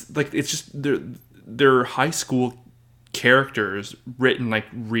it's like, it's just, they're high school characters written like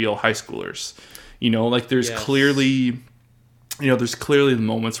real high schoolers, like there's clearly the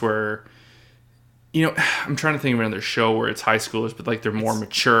moments where I'm trying to think of another show where it's high schoolers but like they're more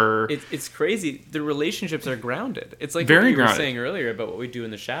mature. It's crazy. The relationships are grounded. It's like very what you grounded. were saying earlier about what we do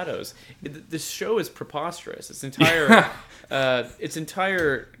in the shadows. This show is preposterous. Its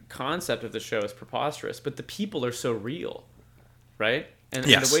entire concept of the show is preposterous, but the people are so real, right? And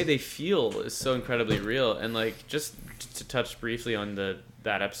the way they feel is so incredibly real. And like just to touch briefly on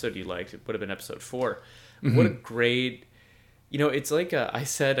that episode you liked, it would have been episode 4. Mm-hmm. What a great, it's like I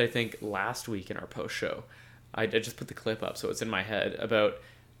said I think last week in our post show, I just put the clip up so it's in my head about.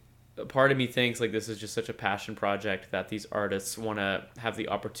 A part of me thinks like this is just such a passion project that these artists want to have the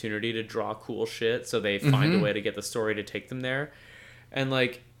opportunity to draw cool shit, so they find a way to get the story to take them there, and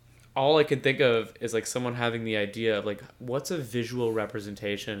like. All I can think of is like someone having the idea of like what's a visual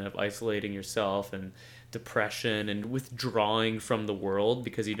representation of isolating yourself and depression and withdrawing from the world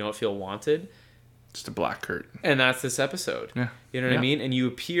because you don't feel wanted. Just a black curtain. And that's this episode. Yeah. You know what I mean? And you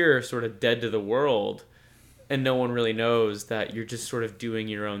appear sort of dead to the world and no one really knows that you're just sort of doing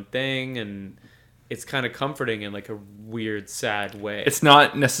your own thing, and it's kind of comforting in like a weird, sad way. It's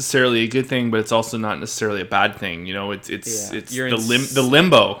not necessarily a good thing, but it's also not necessarily a bad thing. It's the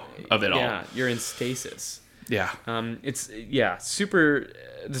limbo of it all. Yeah, you're in stasis. Yeah. It's super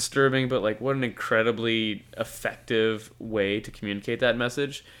disturbing, but like what an incredibly effective way to communicate that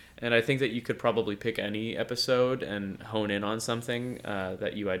message. And I think that you could probably pick any episode and hone in on something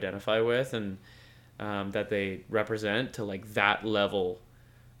that you identify with and that they represent to like that level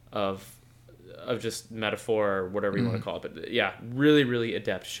of just metaphor or whatever you want to call it. But yeah, really, really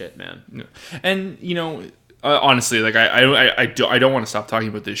adept shit, man. Yeah. And, honestly, like I don't want to stop talking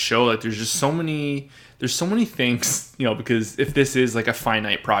about this show. Like there's so many things, because if this is like a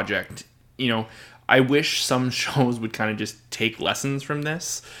finite project, I wish some shows would kind of just take lessons from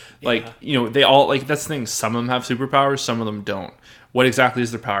this. Like, they all, like, that's the thing. Some of them have superpowers, some of them don't. What exactly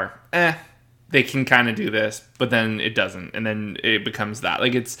is their power? They can kind of do this, but then it doesn't, and then it becomes that.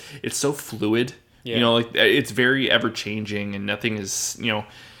 Like it's so fluid, like it's very ever changing, and nothing is,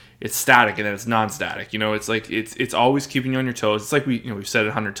 it's static and then it's non-static. It's like it's always keeping you on your toes. It's like we've said it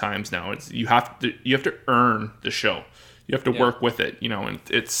 100 times now. It's you have to earn the show. You have to work with it. And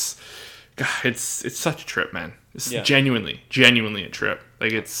it's such a trip, man. It's genuinely a trip.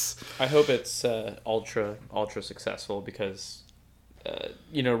 Like I hope it's ultra successful because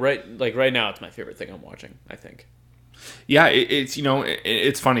right now it's my favorite thing I'm watching, I think. Yeah,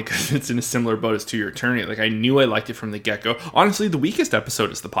 it's funny because it's in a similar boat as To Your Eternity. Like I knew I liked it from the get-go. Honestly, the weakest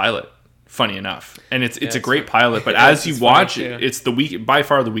episode is the pilot. Funny enough, and it's a great pilot. But as you watch it, it's by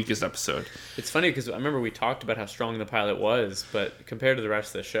far the weakest episode. It's funny because I remember we talked about how strong the pilot was, but compared to the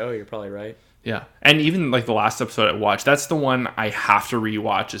rest of the show, you're probably right. Yeah, and even like the last episode I watched, that's the one I have to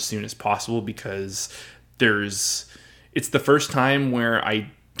rewatch as soon as possible because it's the first time where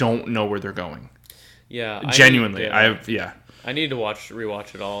I don't know where they're going. Yeah, genuinely, I need to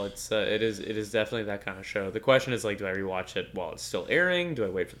rewatch it all. It is definitely that kind of show. The question is like, do I rewatch it while it's still airing? Do I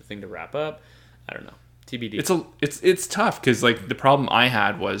wait for the thing to wrap up? I don't know. TBD. It's tough because like the problem I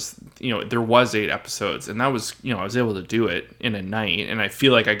had was there was 8 episodes and that was I was able to do it in a night and I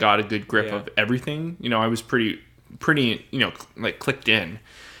feel like I got a good grip of everything. I was pretty like clicked in.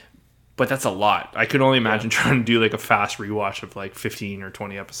 But that's a lot. I could only imagine trying to do like a fast rewatch of like 15 or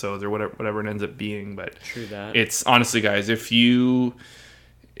 20 episodes or whatever it ends up being. But true that. It's honestly, guys, if you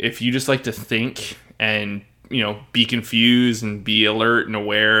just like to think and be confused and be alert and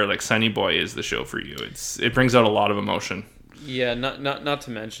aware, like Sunny Boy is the show for you. It brings out a lot of emotion. Yeah, not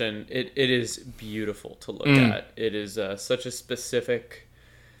to mention it is beautiful to look at. It is such a specific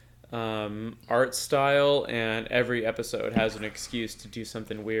art style, and every episode has an excuse to do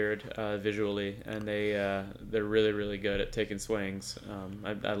something weird visually, and they're really, really good at taking swings.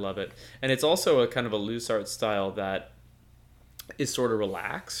 I love it, and it's also a kind of a loose art style that is sort of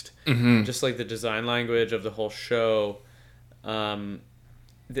relaxed, just like the design language of the whole show.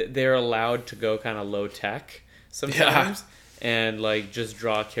 They're allowed to go kind of low tech sometimes. And like just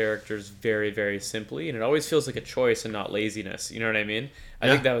draw characters very, very simply, and it always feels like a choice and not laziness. You know what I mean? I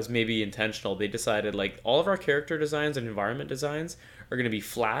think that was maybe intentional. They decided like all of our character designs and environment designs are going to be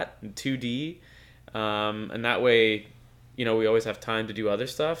flat and 2D, and that way, we always have time to do other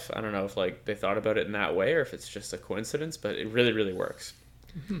stuff. I don't know if like they thought about it in that way or if it's just a coincidence, but it really, really works.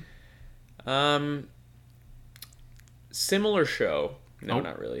 Similar show? No,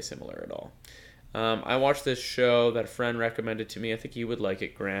 not really similar at all. I watched this show that a friend recommended to me. I think you would like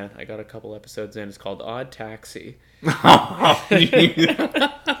it, Grant. I got a couple episodes in. It's called Odd Taxi. Here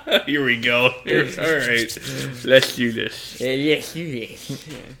we go. All right. Let's do this. Let's do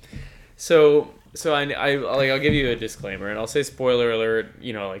this. So I'll give you a disclaimer, and I'll say spoiler alert,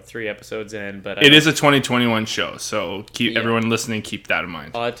 like 3 episodes in. But it is a 2021 show, so everyone listening, keep that in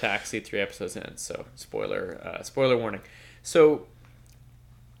mind. Odd Taxi, 3 episodes in, so spoiler warning. So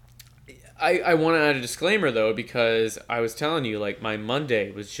I want to add a disclaimer, though, because I was telling you, like, my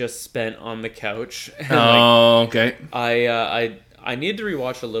Monday was just spent on the couch. And, okay. I need to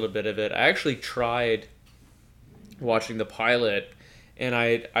rewatch a little bit of it. I actually tried watching the pilot, and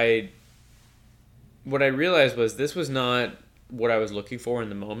what I realized was this was not what I was looking for in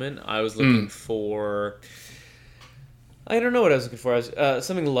the moment. I was looking for... I don't know what I was looking for. I was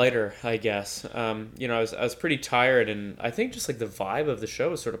something lighter, I guess. I was pretty tired, and I think just like the vibe of the show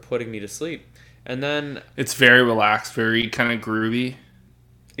was sort of putting me to sleep. And then it's very relaxed, very kind of groovy.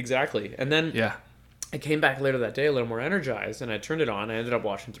 Exactly. And then I came back later that day a little more energized, and I turned it on. I ended up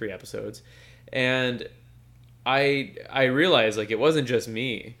watching 3 episodes, and I realized like it wasn't just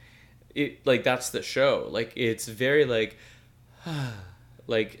me. Like that's the show. Like it's very like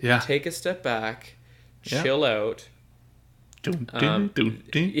take a step back, chill out. I love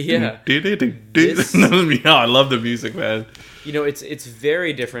the music, man. It's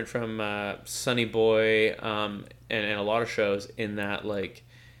very different from Sunny Boy and a lot of shows in that like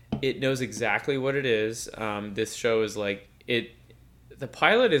it knows exactly what it is. This show is like the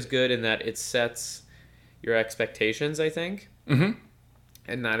pilot is good in that it sets your expectations, I think,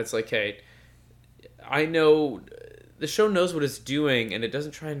 and that it's like, hey, I know the show knows what it's doing and it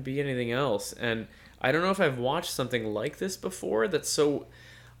doesn't try and be anything else. And I don't know if I've watched something like this before that's so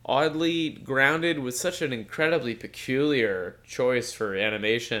oddly grounded with such an incredibly peculiar choice for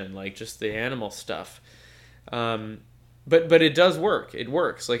animation, like just the animal stuff. But it does work. It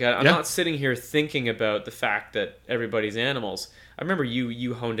works. Like I'm not sitting here thinking about the fact that everybody's animals. I remember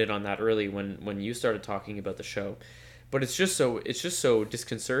you honed in on that early when you started talking about the show. But it's just so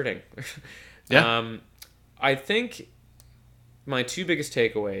disconcerting. I think my 2 biggest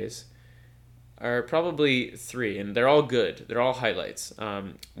takeaways are probably 3, and they're all good. They're all highlights.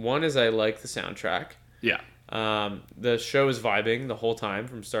 One is I like the soundtrack. Yeah. The show is vibing the whole time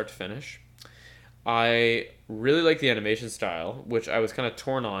from start to finish. I really like the animation style, which I was kind of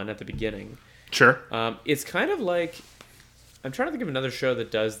torn on at the beginning. Sure. It's kind of like, I'm trying to think of another show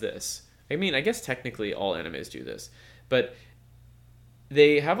that does this. I mean, I guess technically all animes do this, but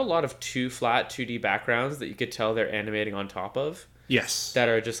they have a lot of flat 2D backgrounds that you could tell they're animating on top of. Yes. That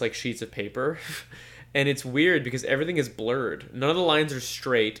are just like sheets of paper. And it's weird because everything is blurred. None of the lines are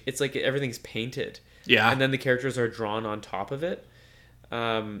straight. It's like everything's painted. Yeah. And then the characters are drawn on top of it.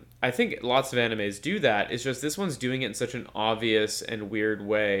 I think lots of animes do that. It's just this one's doing it in such an obvious and weird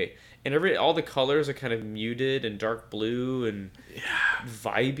way. And all the colors are kind of muted and dark blue and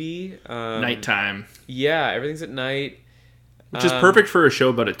vibey. Nighttime. Yeah, everything's at night. Which is perfect for a show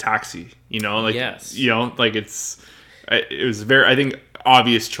about a taxi, you know? Like, yes. You know, like it was very, I think,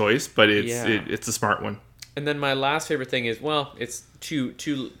 obvious choice, but it's a smart one. And then my last favorite thing is, well, it's two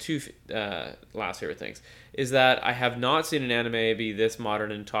last favorite things, is that I have not seen an anime be this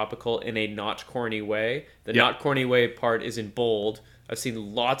modern and topical in a not corny way. The not corny way part is in bold. I've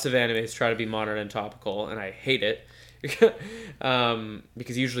seen lots of animes try to be modern and topical, and I hate it.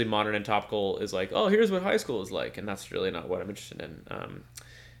 Because usually modern and topical is like, oh, here's what high school is like, and that's really not what I'm interested in.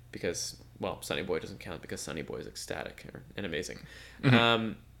 Because, well, Sunny Boy doesn't count because Sunny Boy is ecstatic and amazing.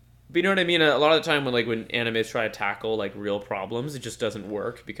 Mm-hmm. But you know what I mean? A lot of the time when animes try to tackle like real problems, it just doesn't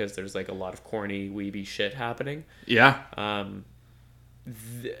work because there's like a lot of corny weeby shit happening. Yeah.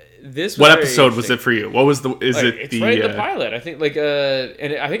 This was what episode was it for you? What was it's right in the pilot. I think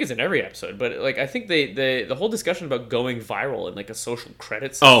and I think it's in every episode, but like I think the whole discussion about going viral and like a social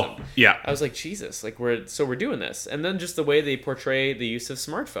credit system. Oh, yeah. I was like, Jesus, like we're doing this. And then just the way they portray the use of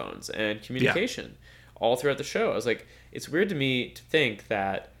smartphones and communication all throughout the show. I was like, it's weird to me to think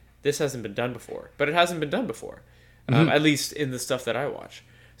that this hasn't been done before, but it hasn't been done before, at least in the stuff that I watch.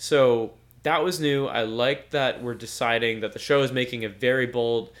 So that was new. I like that we're deciding that the show is making a very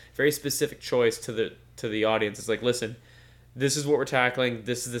bold, very specific choice to the audience. It's like, listen, this is what we're tackling.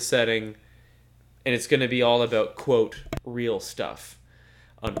 This is the setting, and it's going to be all about, quote, real stuff,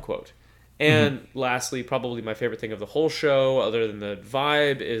 unquote. And lastly, probably my favorite thing of the whole show, other than the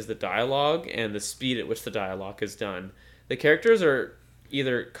vibe, is the dialogue and the speed at which the dialogue is done. The characters are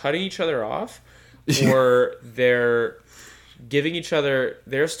either cutting each other off or they're giving each other,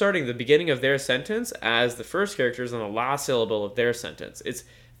 they're starting the beginning of their sentence as the first characters on the last syllable of their sentence. It's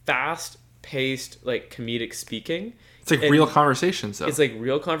fast paced, like comedic speaking. It's like real conversations, though. It's like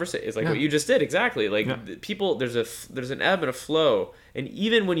real conversation. It's like what you just did, exactly. Like people, there's an ebb and a flow, and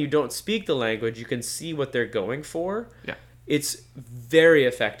even when you don't speak the language, you can see what they're going for. Yeah, it's very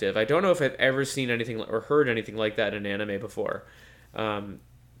effective. I don't know if I've ever seen anything or heard anything like that in anime before,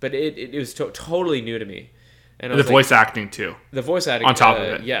 but it was totally new to me. And the voice acting too. The voice acting on top of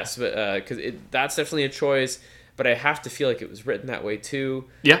it, yes, but because that's definitely a choice. But I have to feel like it was written that way too.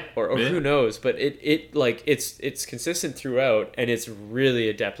 Yeah. Or who knows? But it's consistent throughout, and it's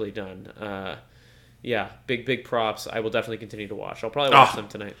really adeptly done. Big props. I will definitely continue to watch. I'll probably watch them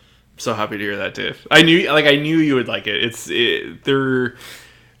tonight. I'm so happy to hear that, Dave. I knew you would like it. They're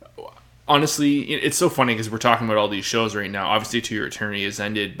honestly, it's so funny because we're talking about all these shows right now. Obviously, To Your Eternity has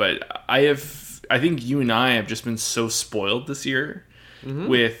ended, but I think you and I have just been so spoiled this year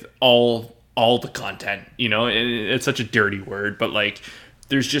with all the content, you know, and it's such a dirty word, but like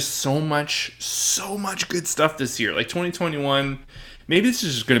there's just so much good stuff this year. Like 2021, maybe this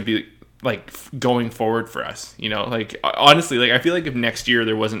is just going to be like going forward for us, you know, like honestly, like I feel like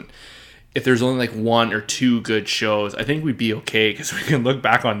if there's only like one or two good shows, I think we'd be okay because we can look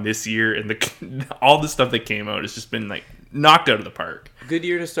back on this year and all the stuff that came out has just been like knocked out of the park. Good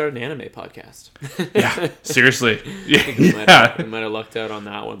year to start an anime podcast. Yeah, seriously. We might have lucked out on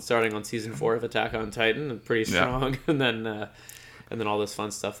that one. Starting on season 4 of Attack on Titan, pretty strong, and then all this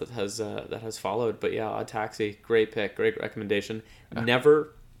fun stuff that has followed. But yeah, Odd Taxi, great pick, great recommendation.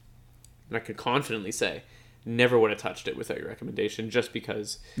 Never, and I can confidently say, never would have touched it without your recommendation, just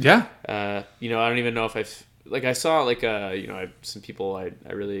because. Yeah. I don't even know if I saw some people I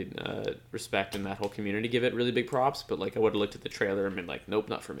really respect in that whole community give it really big props, but like I would have looked at the trailer and been like, nope,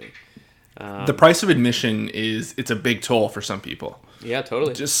 not for me. The price of admission it's a big toll for some people. Yeah,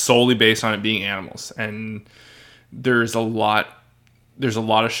 totally. Just solely based on it being animals, and there's a lot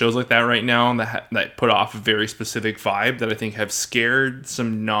of shows like that right now that put off a very specific vibe that I think have scared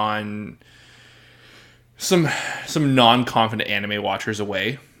some non-confident anime watchers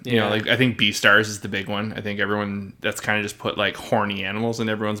away. You know, like I think Beastars is the big one. I think everyone that's kind of just put like horny animals in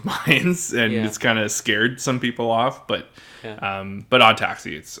everyone's minds, and it's kind of scared some people off. But Odd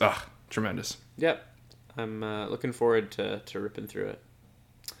Taxi, it's tremendous. Yep, I'm looking forward to ripping through it.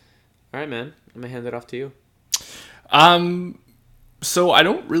 All right, man, I'm gonna hand it off to you. So I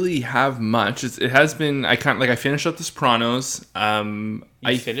don't really have much. It has been, I finished up The Sopranos.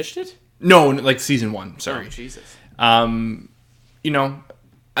 I finished it? No, like season 1. Sorry. Oh, Jesus. You know,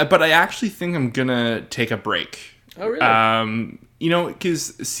 but I actually think I'm gonna take a break. Oh, really? You know,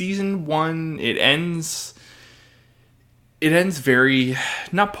 because season 1, it ends very,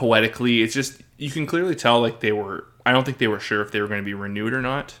 not poetically. It's just, you can clearly tell, like, I don't think they were sure if they were going to be renewed or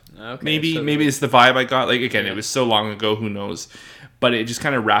not. Okay, Maybe it's the vibe I got. Like, again, It was so long ago, who knows? But it just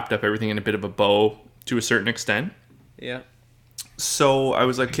kind of wrapped up everything in a bit of a bow to a certain extent. Yeah. So I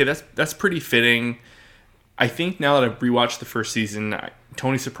was like, okay, that's pretty fitting. I think now that I've rewatched the first season,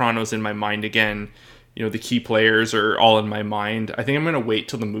 Tony Soprano's in my mind again. You know, the key players are all in my mind. I think I'm going to wait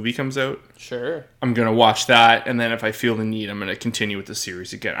till the movie comes out. Sure. I'm going to watch that, and then if I feel the need, I'm going to continue with the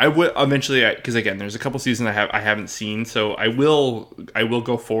series again. I will eventually, because again, there's a couple seasons I haven't seen, so I will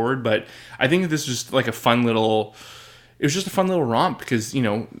go forward, but I think this is just like a fun little... It was just a fun little romp because, you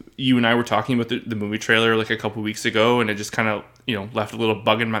know, you and I were talking about the movie trailer like a couple weeks ago, and it just kind of, you know, left a little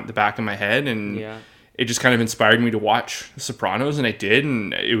bug in the back of my head, and it just kind of inspired me to watch The Sopranos, and I did,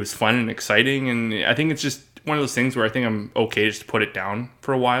 and it was fun and exciting, and I think it's just one of those things where I think I'm okay just to put it down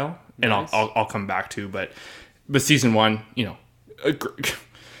for a while, and nice. I'll come back to, but season 1, you know,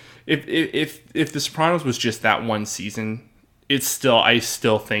 if The Sopranos was just that one season, I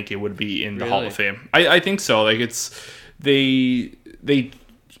still think it would be in the Hall of Fame. I think so. Like, it's they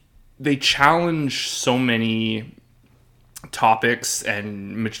challenge so many topics,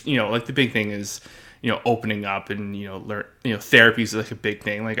 and, you know, like the big thing is, you know, opening up, and, you know, learn, you know, therapy is like a big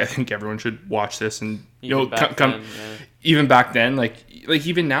thing. Like, I think everyone should watch this, and, you know, even back then, like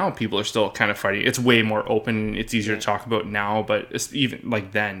even now, people are still kind of fighting. It's way more open. It's easier to talk about now, but it's even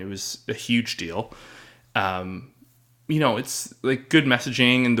like then it was a huge deal. You know, it's like good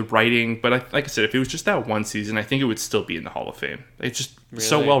messaging and the writing, but like I said, if it was just that one season, I think it would still be in the Hall of Fame. It's just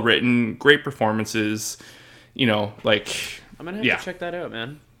so well written, great performances. You know, like, I'm gonna have to check that out,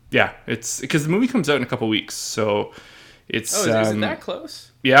 man. Yeah, it's because the movie comes out in a couple weeks, so it's. Oh, is it that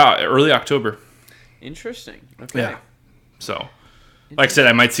close? Yeah, early October. Interesting. Okay. Yeah. So, like I said,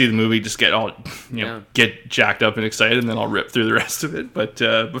 I might see the movie, just get all, you know, get jacked up and excited, and then I'll rip through the rest of it. But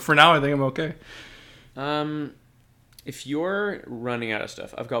for now, I think I'm okay. If you're running out of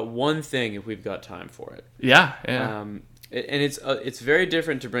stuff, I've got one thing. If we've got time for it. Yeah. And it's very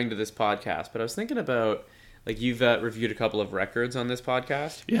different to bring to this podcast, but I was thinking about, like, you've reviewed a couple of records on this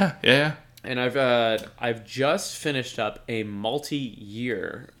podcast. Yeah. And I've just finished up a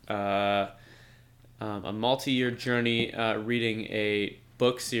multi-year journey reading a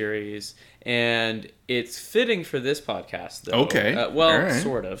book series, and it's fitting for this podcast, though. Okay. Right.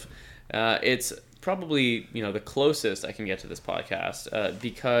 Sort of. It's probably, you know, the closest I can get to this podcast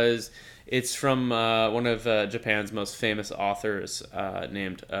because it's from one of Japan's most famous authors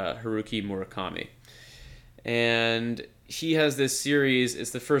named Haruki Murakami. And he has this series. It's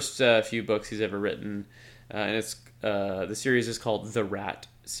the first few books he's ever written, and it's the series is called The Rat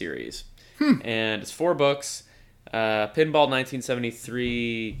series, and it's 4 books: Pinball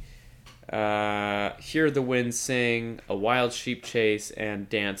 1973, Hear the Wind Sing, A Wild Sheep Chase, and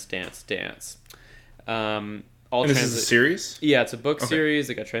Dance, Dance, Dance. And this is a series? Yeah, it's a book series.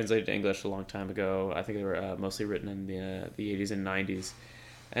 It got translated to English a long time ago. I think they were mostly written in the 80s and 90s.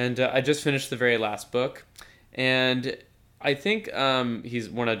 And I just finished the very last book. And I think he's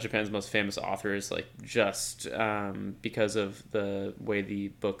one of Japan's most famous authors, like, just because of the way the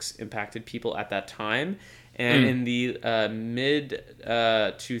books impacted people at that time. And in the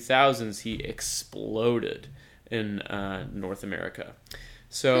mid-2000s, he exploded in North America.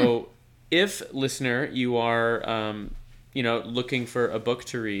 So... If, listener, you are, looking for a book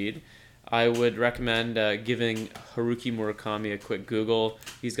to read, I would recommend giving Haruki Murakami a quick Google.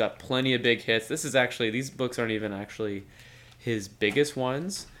 He's got plenty of big hits. These books aren't even actually his biggest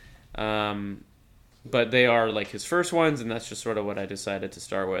ones, but they are like his first ones, and that's just sort of what I decided to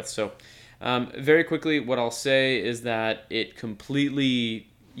start with. So, very quickly, what I'll say is that it completely,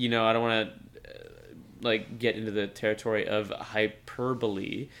 I don't want to get into the territory of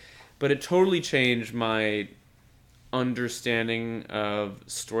hyperbole, but it totally changed my understanding of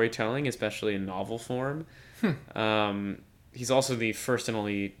storytelling, especially in novel form. He's also the first and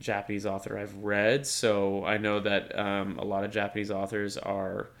only Japanese author I've read, so I know that a lot of Japanese authors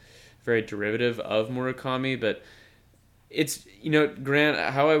are very derivative of Murakami, but it's, Grant,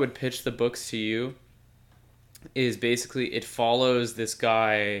 how I would pitch the books to you is basically it follows this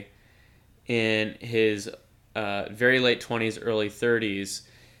guy in his very late 20s, early 30s,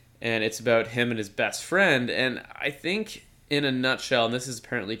 and it's about him and his best friend. And I think, in a nutshell, and this is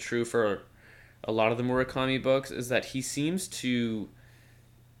apparently true for a lot of the Murakami books is that he seems to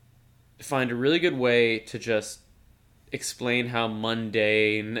find a really good way to just explain how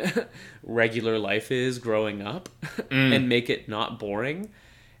mundane regular life is growing up and make it not boring.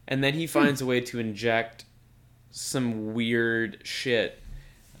 And then he finds a way to inject some weird shit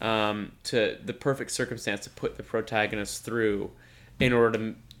to the perfect circumstance to put the protagonist through in order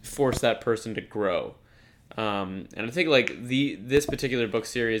to force that person to grow. And I think like this particular book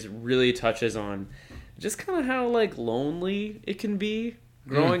series really touches on just kind of how like lonely it can be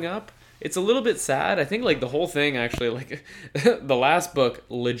growing up. It's a little bit sad. I think like the whole thing actually, like the last book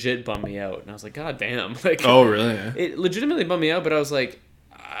legit bummed me out, and I was like, God damn! Like, oh really? It legitimately bummed me out, but I was like,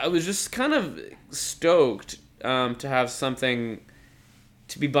 I was just kind of stoked to have something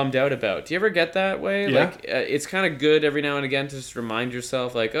to be bummed out about. Do you ever get that way? Yeah. Like, it's kind of good every now and again to just remind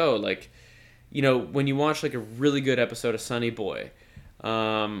yourself, like, oh, like, you know, when you watch like a really good episode of Sunny Boy,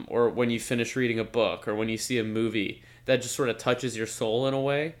 or when you finish reading a book, or when you see a movie that just sort of touches your soul in a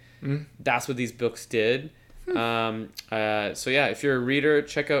way. That's what these books did. So yeah, if you're a reader,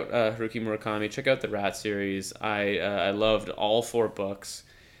 check out Haruki Murakami. Check out the Rat series. I loved all 4 books.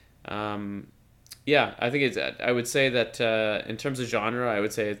 Yeah, I think it's. I would say that in terms of genre, I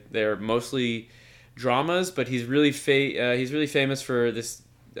would say they're mostly dramas, but he's really famous for this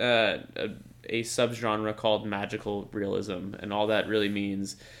a subgenre called magical realism, and all that really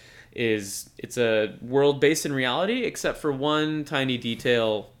means is it's a world based in reality, except for one tiny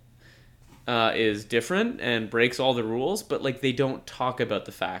detail is different and breaks all the rules, but like they don't talk about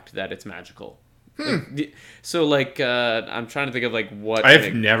the fact that it's magical. So like I'm trying to think of like what I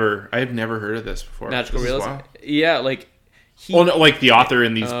have never heard of this before. Magical realism. Yeah, like no, like the author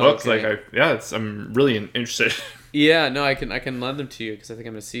in these books. Okay. Like I'm really interested. Yeah, no, I can lend them to you because I think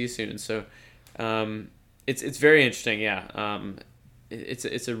I'm gonna see you soon. So it's very interesting. Yeah.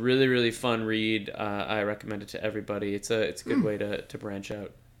 It's a really, really fun read. I recommend it to everybody. It's a good way to branch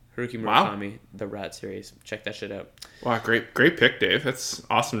out. Haruki Murakami, The Rat series. Check that shit out. Wow, great pick, Dave. That's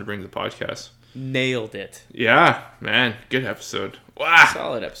awesome to bring to the podcast. Nailed it. Yeah, man, good episode. Wow,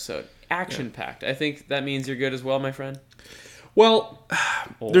 solid episode. Action packed. I think that means you're good as well, my friend. Well,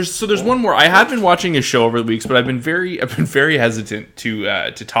 there's one more. I have been watching a show over the weeks, but I've been very hesitant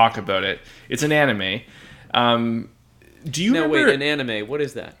to talk about it. It's an anime. Do you remember? Wait, an anime. What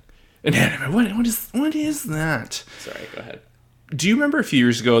is that? An anime. What is that? Sorry, go ahead. Do you remember a few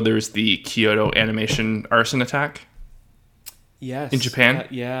years ago there was the Kyoto Animation arson attack? Yes. In Japan?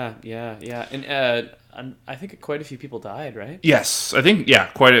 Yeah. And I think quite a few people died, right? Yes, I think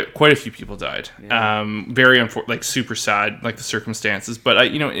quite a few people died. Yeah. Very like super sad, like the circumstances. But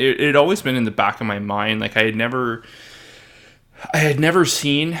it had always been in the back of my mind. Like I had never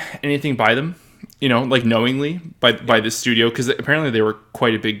seen anything by them. Like knowingly by this studio, because apparently they were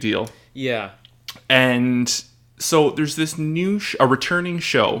quite a big deal. Yeah. And so there's this a returning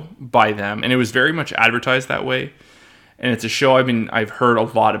show by them, and it was very much advertised that way. And it's a show I've heard a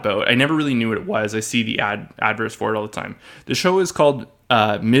lot about. I never really knew what it was. I see the adverts for it all the time. The show is called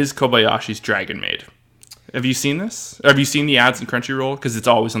Ms. Kobayashi's Dragon Maid. Have you seen this? Have you seen the ads in Crunchyroll? Because it's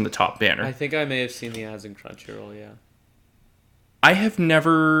always on the top banner. I think I may have seen the ads in Crunchyroll, yeah. I have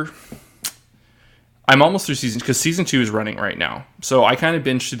never... I'm almost through season, because season 2 is running right now. So I kind of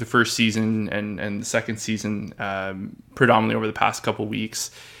binged through the first season and the second season predominantly over the past couple weeks.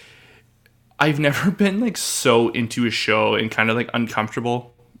 I've never been like so into a show and kind of like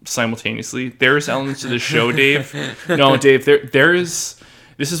uncomfortable simultaneously. There's elements of the show, Dave. No, Dave, this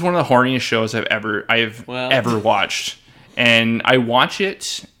is one of the horniest shows I've ever watched. And I watch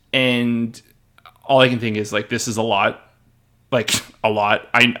it and all I can think is like, this is a lot. Like a lot.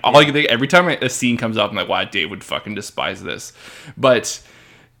 I can think every time a scene comes up, I'm like, wow, Dave would fucking despise this. But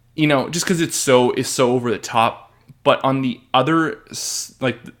just because it's so over the top. But on the other,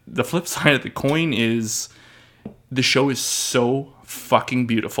 like the flip side of the coin is, the show is so fucking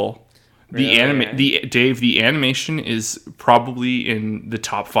beautiful. The animation is probably in the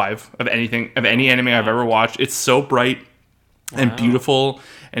top 5 of any anime I've ever watched. It's so bright and beautiful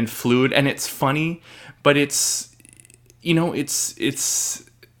and fluid, and it's funny, but it's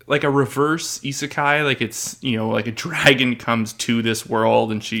like a reverse isekai. Like it's like a dragon comes to this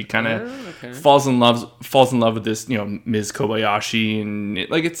world and she kind of falls in love with this Ms. Kobayashi, and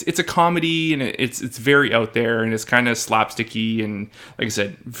it's a comedy, and it's very out there, and it's kind of slapsticky, and like I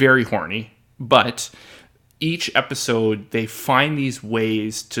said, very horny. But each episode they find these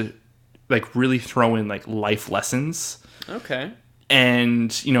ways to like really throw in like life lessons. Okay. And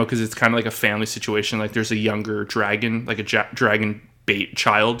because it's kind of like a family situation. Like there's a younger dragon, like a dragon bait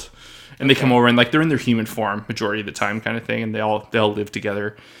child, and they come over and like they're in their human form majority of the time, kind of thing, and they all live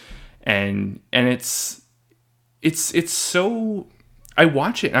together. and it's so. I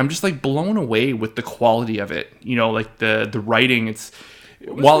watch it and I'm just like blown away with the quality of it. You know, like the writing. It's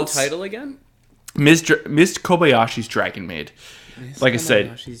what was the title again? Ms. Kobayashi's Dragon Maid. Like I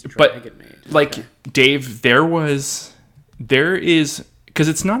said, but like okay. Dave, there is, because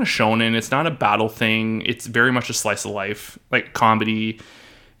it's not a shonen, it's not a battle thing. It's very much a slice of life, like comedy,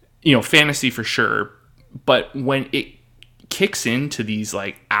 you know, fantasy for sure. But when it kicks into these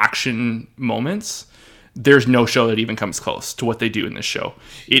like action moments, there's no show that even comes close to what they do in this show.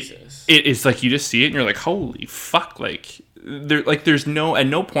 It is like you just see it and you're like, holy fuck! Like there's no, at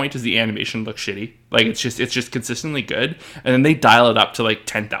no point does the animation look shitty. Like it's just consistently good, and then they dial it up to like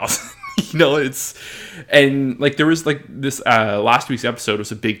 10,000. You know, and like there was like this last week's episode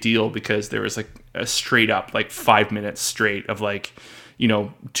was a big deal because there was like a straight up like 5 minutes straight of like, you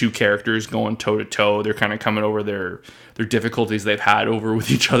know, two characters going toe to toe. They're kind of coming over their difficulties they've had over with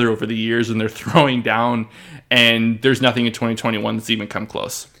each other over the years, and they're throwing down. And there's nothing in 2021 that's even come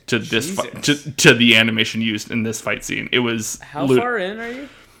close to this to the animation used in this fight scene. It was how far in are you?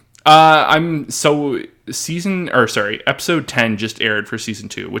 Episode 10 just aired for season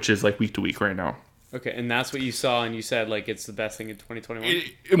 2, which is like week to week right now. Okay, and that's what you saw, and you said like it's the best thing in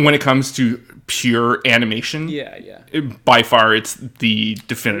 2021. When it comes to pure animation, by far it's the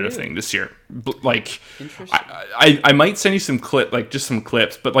definitive thing this year. Like, I might send you some some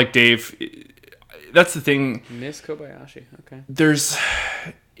clips, but like Dave, that's the thing. Miss Kobayashi, okay.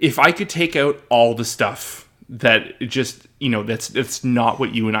 If I could take out all the stuff that just, you know, that's not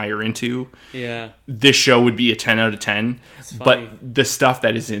what you and I are into. Yeah. This show would be a 10 out of 10. But the stuff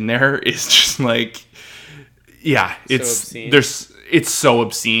that is in there is just like, yeah, it's so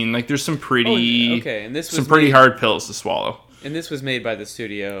obscene. Like there's some pretty and this was some pretty hard pills to swallow. And this was made by the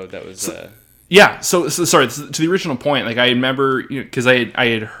studio that was yeah. So sorry, to the original point, like I remember, you know, because I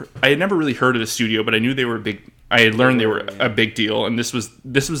had never really heard of the studio, but I knew they were big. I had learned they were a big deal, and this was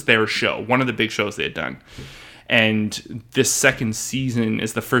their show, one of the big shows they had done. And this second season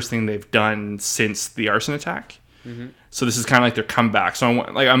is the first thing they've done since the arson attack. Mm-hmm. So this is kind of like their comeback. So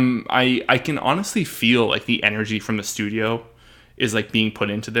I can honestly feel like the energy from the studio is like being put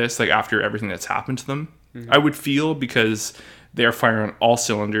into this, like after everything that's happened to them. Mm-hmm. I would feel, because they're firing on all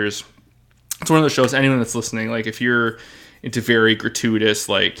cylinders. It's one of those shows, anyone that's listening, like if you're into very gratuitous,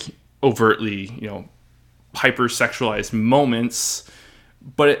 like overtly, you know, hyper-sexualized moments,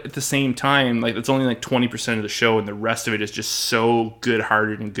 but at the same time, like it's only like 20% of the show, and the rest of it is just so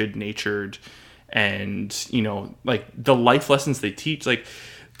good-hearted and good-natured, and you know, like the life lessons they teach. Like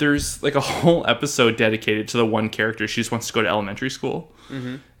there's like a whole episode dedicated to the one character. She just wants to go to elementary school,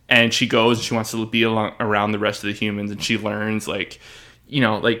 mm-hmm. and she goes and she wants to be around the rest of the humans, and she learns like, you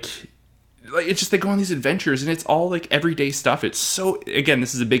know, like it's just they go on these adventures, and it's all like everyday stuff. It's so, again,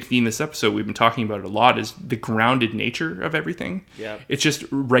 this is a big theme this episode, we've been talking about it a lot, is the grounded nature of everything. Yeah, it's just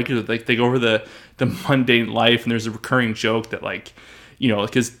regular. Like they go over the mundane life, and there's a recurring joke that, like, you know,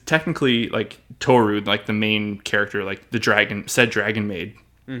 because technically, like Toru, like the main character, like the dragon maid,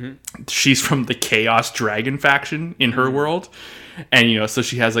 mm-hmm. she's from the Chaos Dragon faction in her world, and you know, so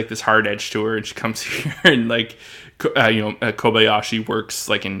she has like this hard edge to her, and she comes here and like Kobayashi works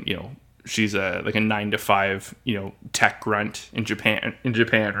like in, you know, she's like a 9 to 5, you know, tech grunt in Japan,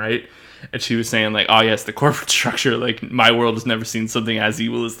 right? And she was saying like, oh yes, the corporate structure, like my world has never seen something as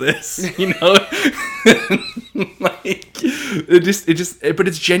evil as this, you know? Like but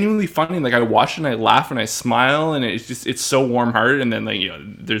it's genuinely funny. Like I watch it and I laugh and I smile, and it's so warm-hearted. And then, like, you know,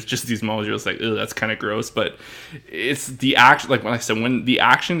 there's just these moments where it's like, oh, that's kind of gross, but it's the action. Like when I said, when the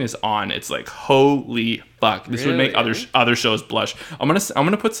action is on, it's like, holy fuck, this would make other shows blush. I'm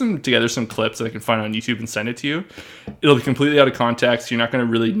gonna put together some clips that I can find on YouTube and send it to you. It'll be completely out of context. You're not gonna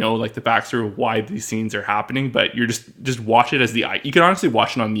really know like the backstory of why these scenes are happening, but you're just watch it as the eye. You can honestly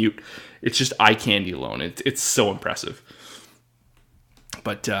watch it on mute. It's just eye candy alone. It's so impressive.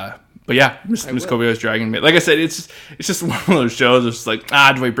 But yeah, Miss Kobayashi Dragon Maid. Like I said, it's just one of those shows. It's like, do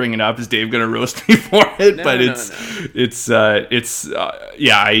I bring it up? Is Dave gonna roast me for it?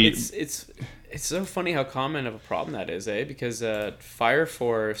 It's so funny how common of a problem that is, Because Fire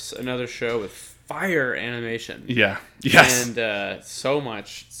Force, another show with fire animation. Yeah. Yes. And so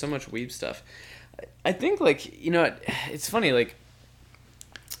much weeb stuff. I think, like, you know, it's funny, like,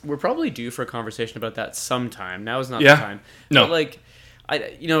 we're probably due for a conversation about that sometime. Now is not the time. No. But, like,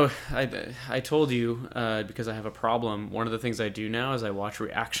 I told you, because I have a problem, one of the things I do now is I watch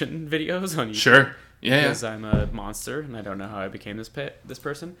reaction videos on YouTube. Sure. Yeah. Because I'm a monster, and I don't know how I became this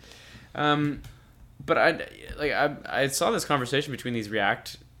person. But I saw this conversation between these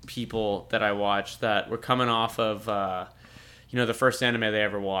React people that I watched that were coming off of the first anime they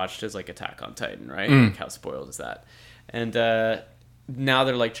ever watched is like Attack on Titan, right? Like, how spoiled is that? And now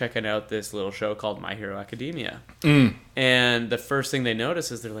they're like checking out this little show called My Hero Academia. And the first thing they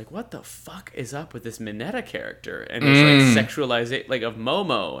notice is they're like, what the fuck is up with this Mineta character? And it's like sexualization, like, of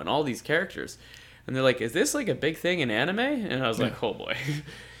Momo and all these characters. And they're like, is this like a big thing in anime? And I was like, oh boy.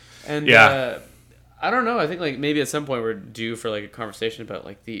 And I don't know. I think like maybe at some point we're due for like a conversation about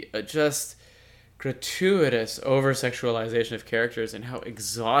like the just gratuitous over-sexualization of characters and how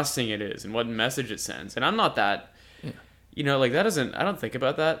exhausting it is and what message it sends. And I'm not that, like that doesn't, I don't think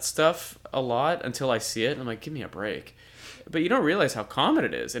about that stuff a lot until I see it. And I'm like, give me a break. But you don't realize how common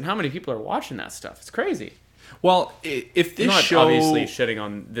it is and how many people are watching that stuff. It's crazy. Well, if this not show... obviously shitting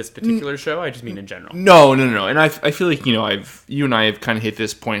on this particular show, I just mean in general. No. And I feel like, you and I have kind of hit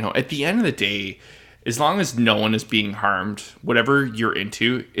this point home. At the end of the day, as long as no one is being harmed, whatever you're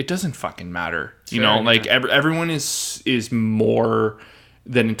into, it doesn't fucking matter. Sure, like everyone is more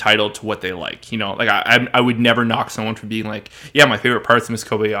than entitled to what they like. Like I would never knock someone for being like, yeah, my favorite parts of Miss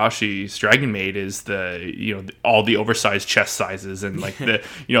Kobayashi's Dragon Maid is the all the oversized chest sizes and like the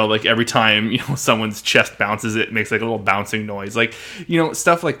like every time someone's chest bounces, it makes like a little bouncing noise, like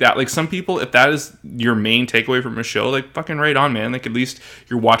stuff like that. Like some people, if that is your main takeaway from a show, like fucking right on, man. Like at least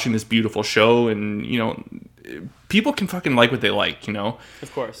you're watching this beautiful show, and people can fucking like what they like,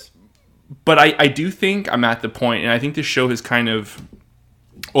 Of course. But I do think I'm at the point, and I think this show has kind of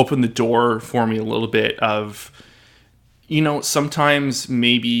opened the door for me a little bit of, sometimes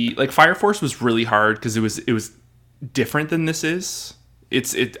maybe like Fire Force was really hard because it was different than this is.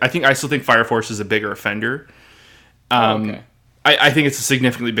 I still think Fire Force is a bigger offender. Okay. I think it's a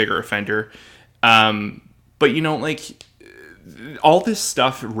significantly bigger offender. But like all this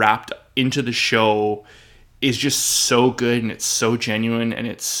stuff wrapped into the show is just so good, and it's so genuine, and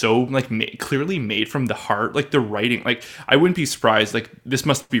it's so like clearly made from the heart. Like the writing, like I wouldn't be surprised. Like this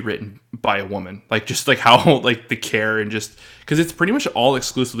must be written by a woman. Like just like how like the care and just because it's pretty much all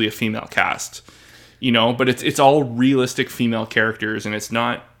exclusively a female cast, But it's all realistic female characters, and it's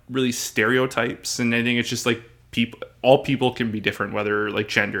not really stereotypes and anything. It's just like all people can be different, whether like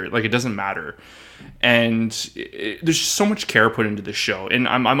gender, like it doesn't matter. And there's just so much care put into this show, and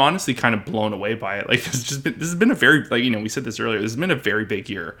I'm honestly kind of blown away by it. Like this has been a very, like we said this earlier, this has been a very big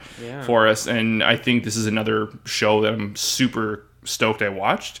year for us, and I think this is another show that I'm super stoked I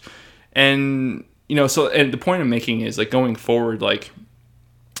watched. And and the point I'm making is like going forward, like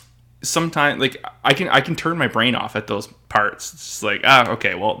sometimes like I can turn my brain off at those parts. It's just like,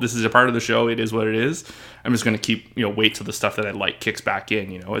 okay, well, this is a part of the show, it is what it is. I'm just going to keep, wait till the stuff that I like kicks back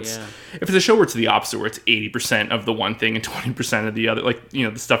in, If it's a show where it's the opposite, where it's 80% of the one thing and 20% of the other, like,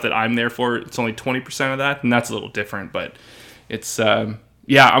 the stuff that I'm there for, it's only 20% of that, and that's a little different, but it's, I'm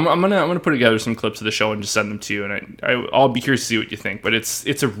gonna put together some clips of the show and just send them to you, and I'll be curious to see what you think, but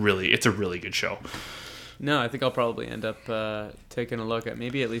it's a really good show. No, I think I'll probably end up taking a look at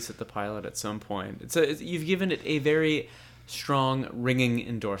maybe at least at the pilot at some point. You've given it a very strong ringing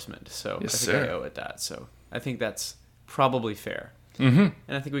endorsement, so yes, I think I owe it that. So I think that's probably fair, and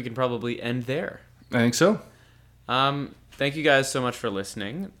I think we can probably end there. I think so. Thank you guys so much for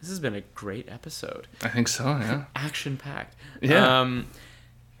listening. This has been a great episode. I think so. Yeah, action packed. Yeah.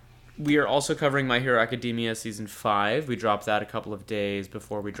 We are also covering My Hero Academia Season 5. We drop that a couple of days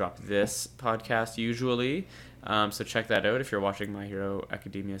before we drop this podcast usually. So check that out if you're watching My Hero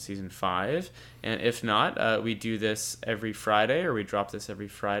Academia Season 5. And if not, we do this every Friday, or we drop this every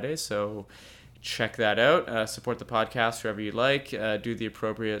Friday. So check that out. Support the podcast wherever you like. Do the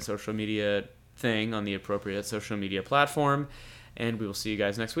appropriate social media thing on the appropriate social media platform. And we will see you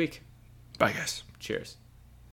guys next week. Bye, guys. Cheers.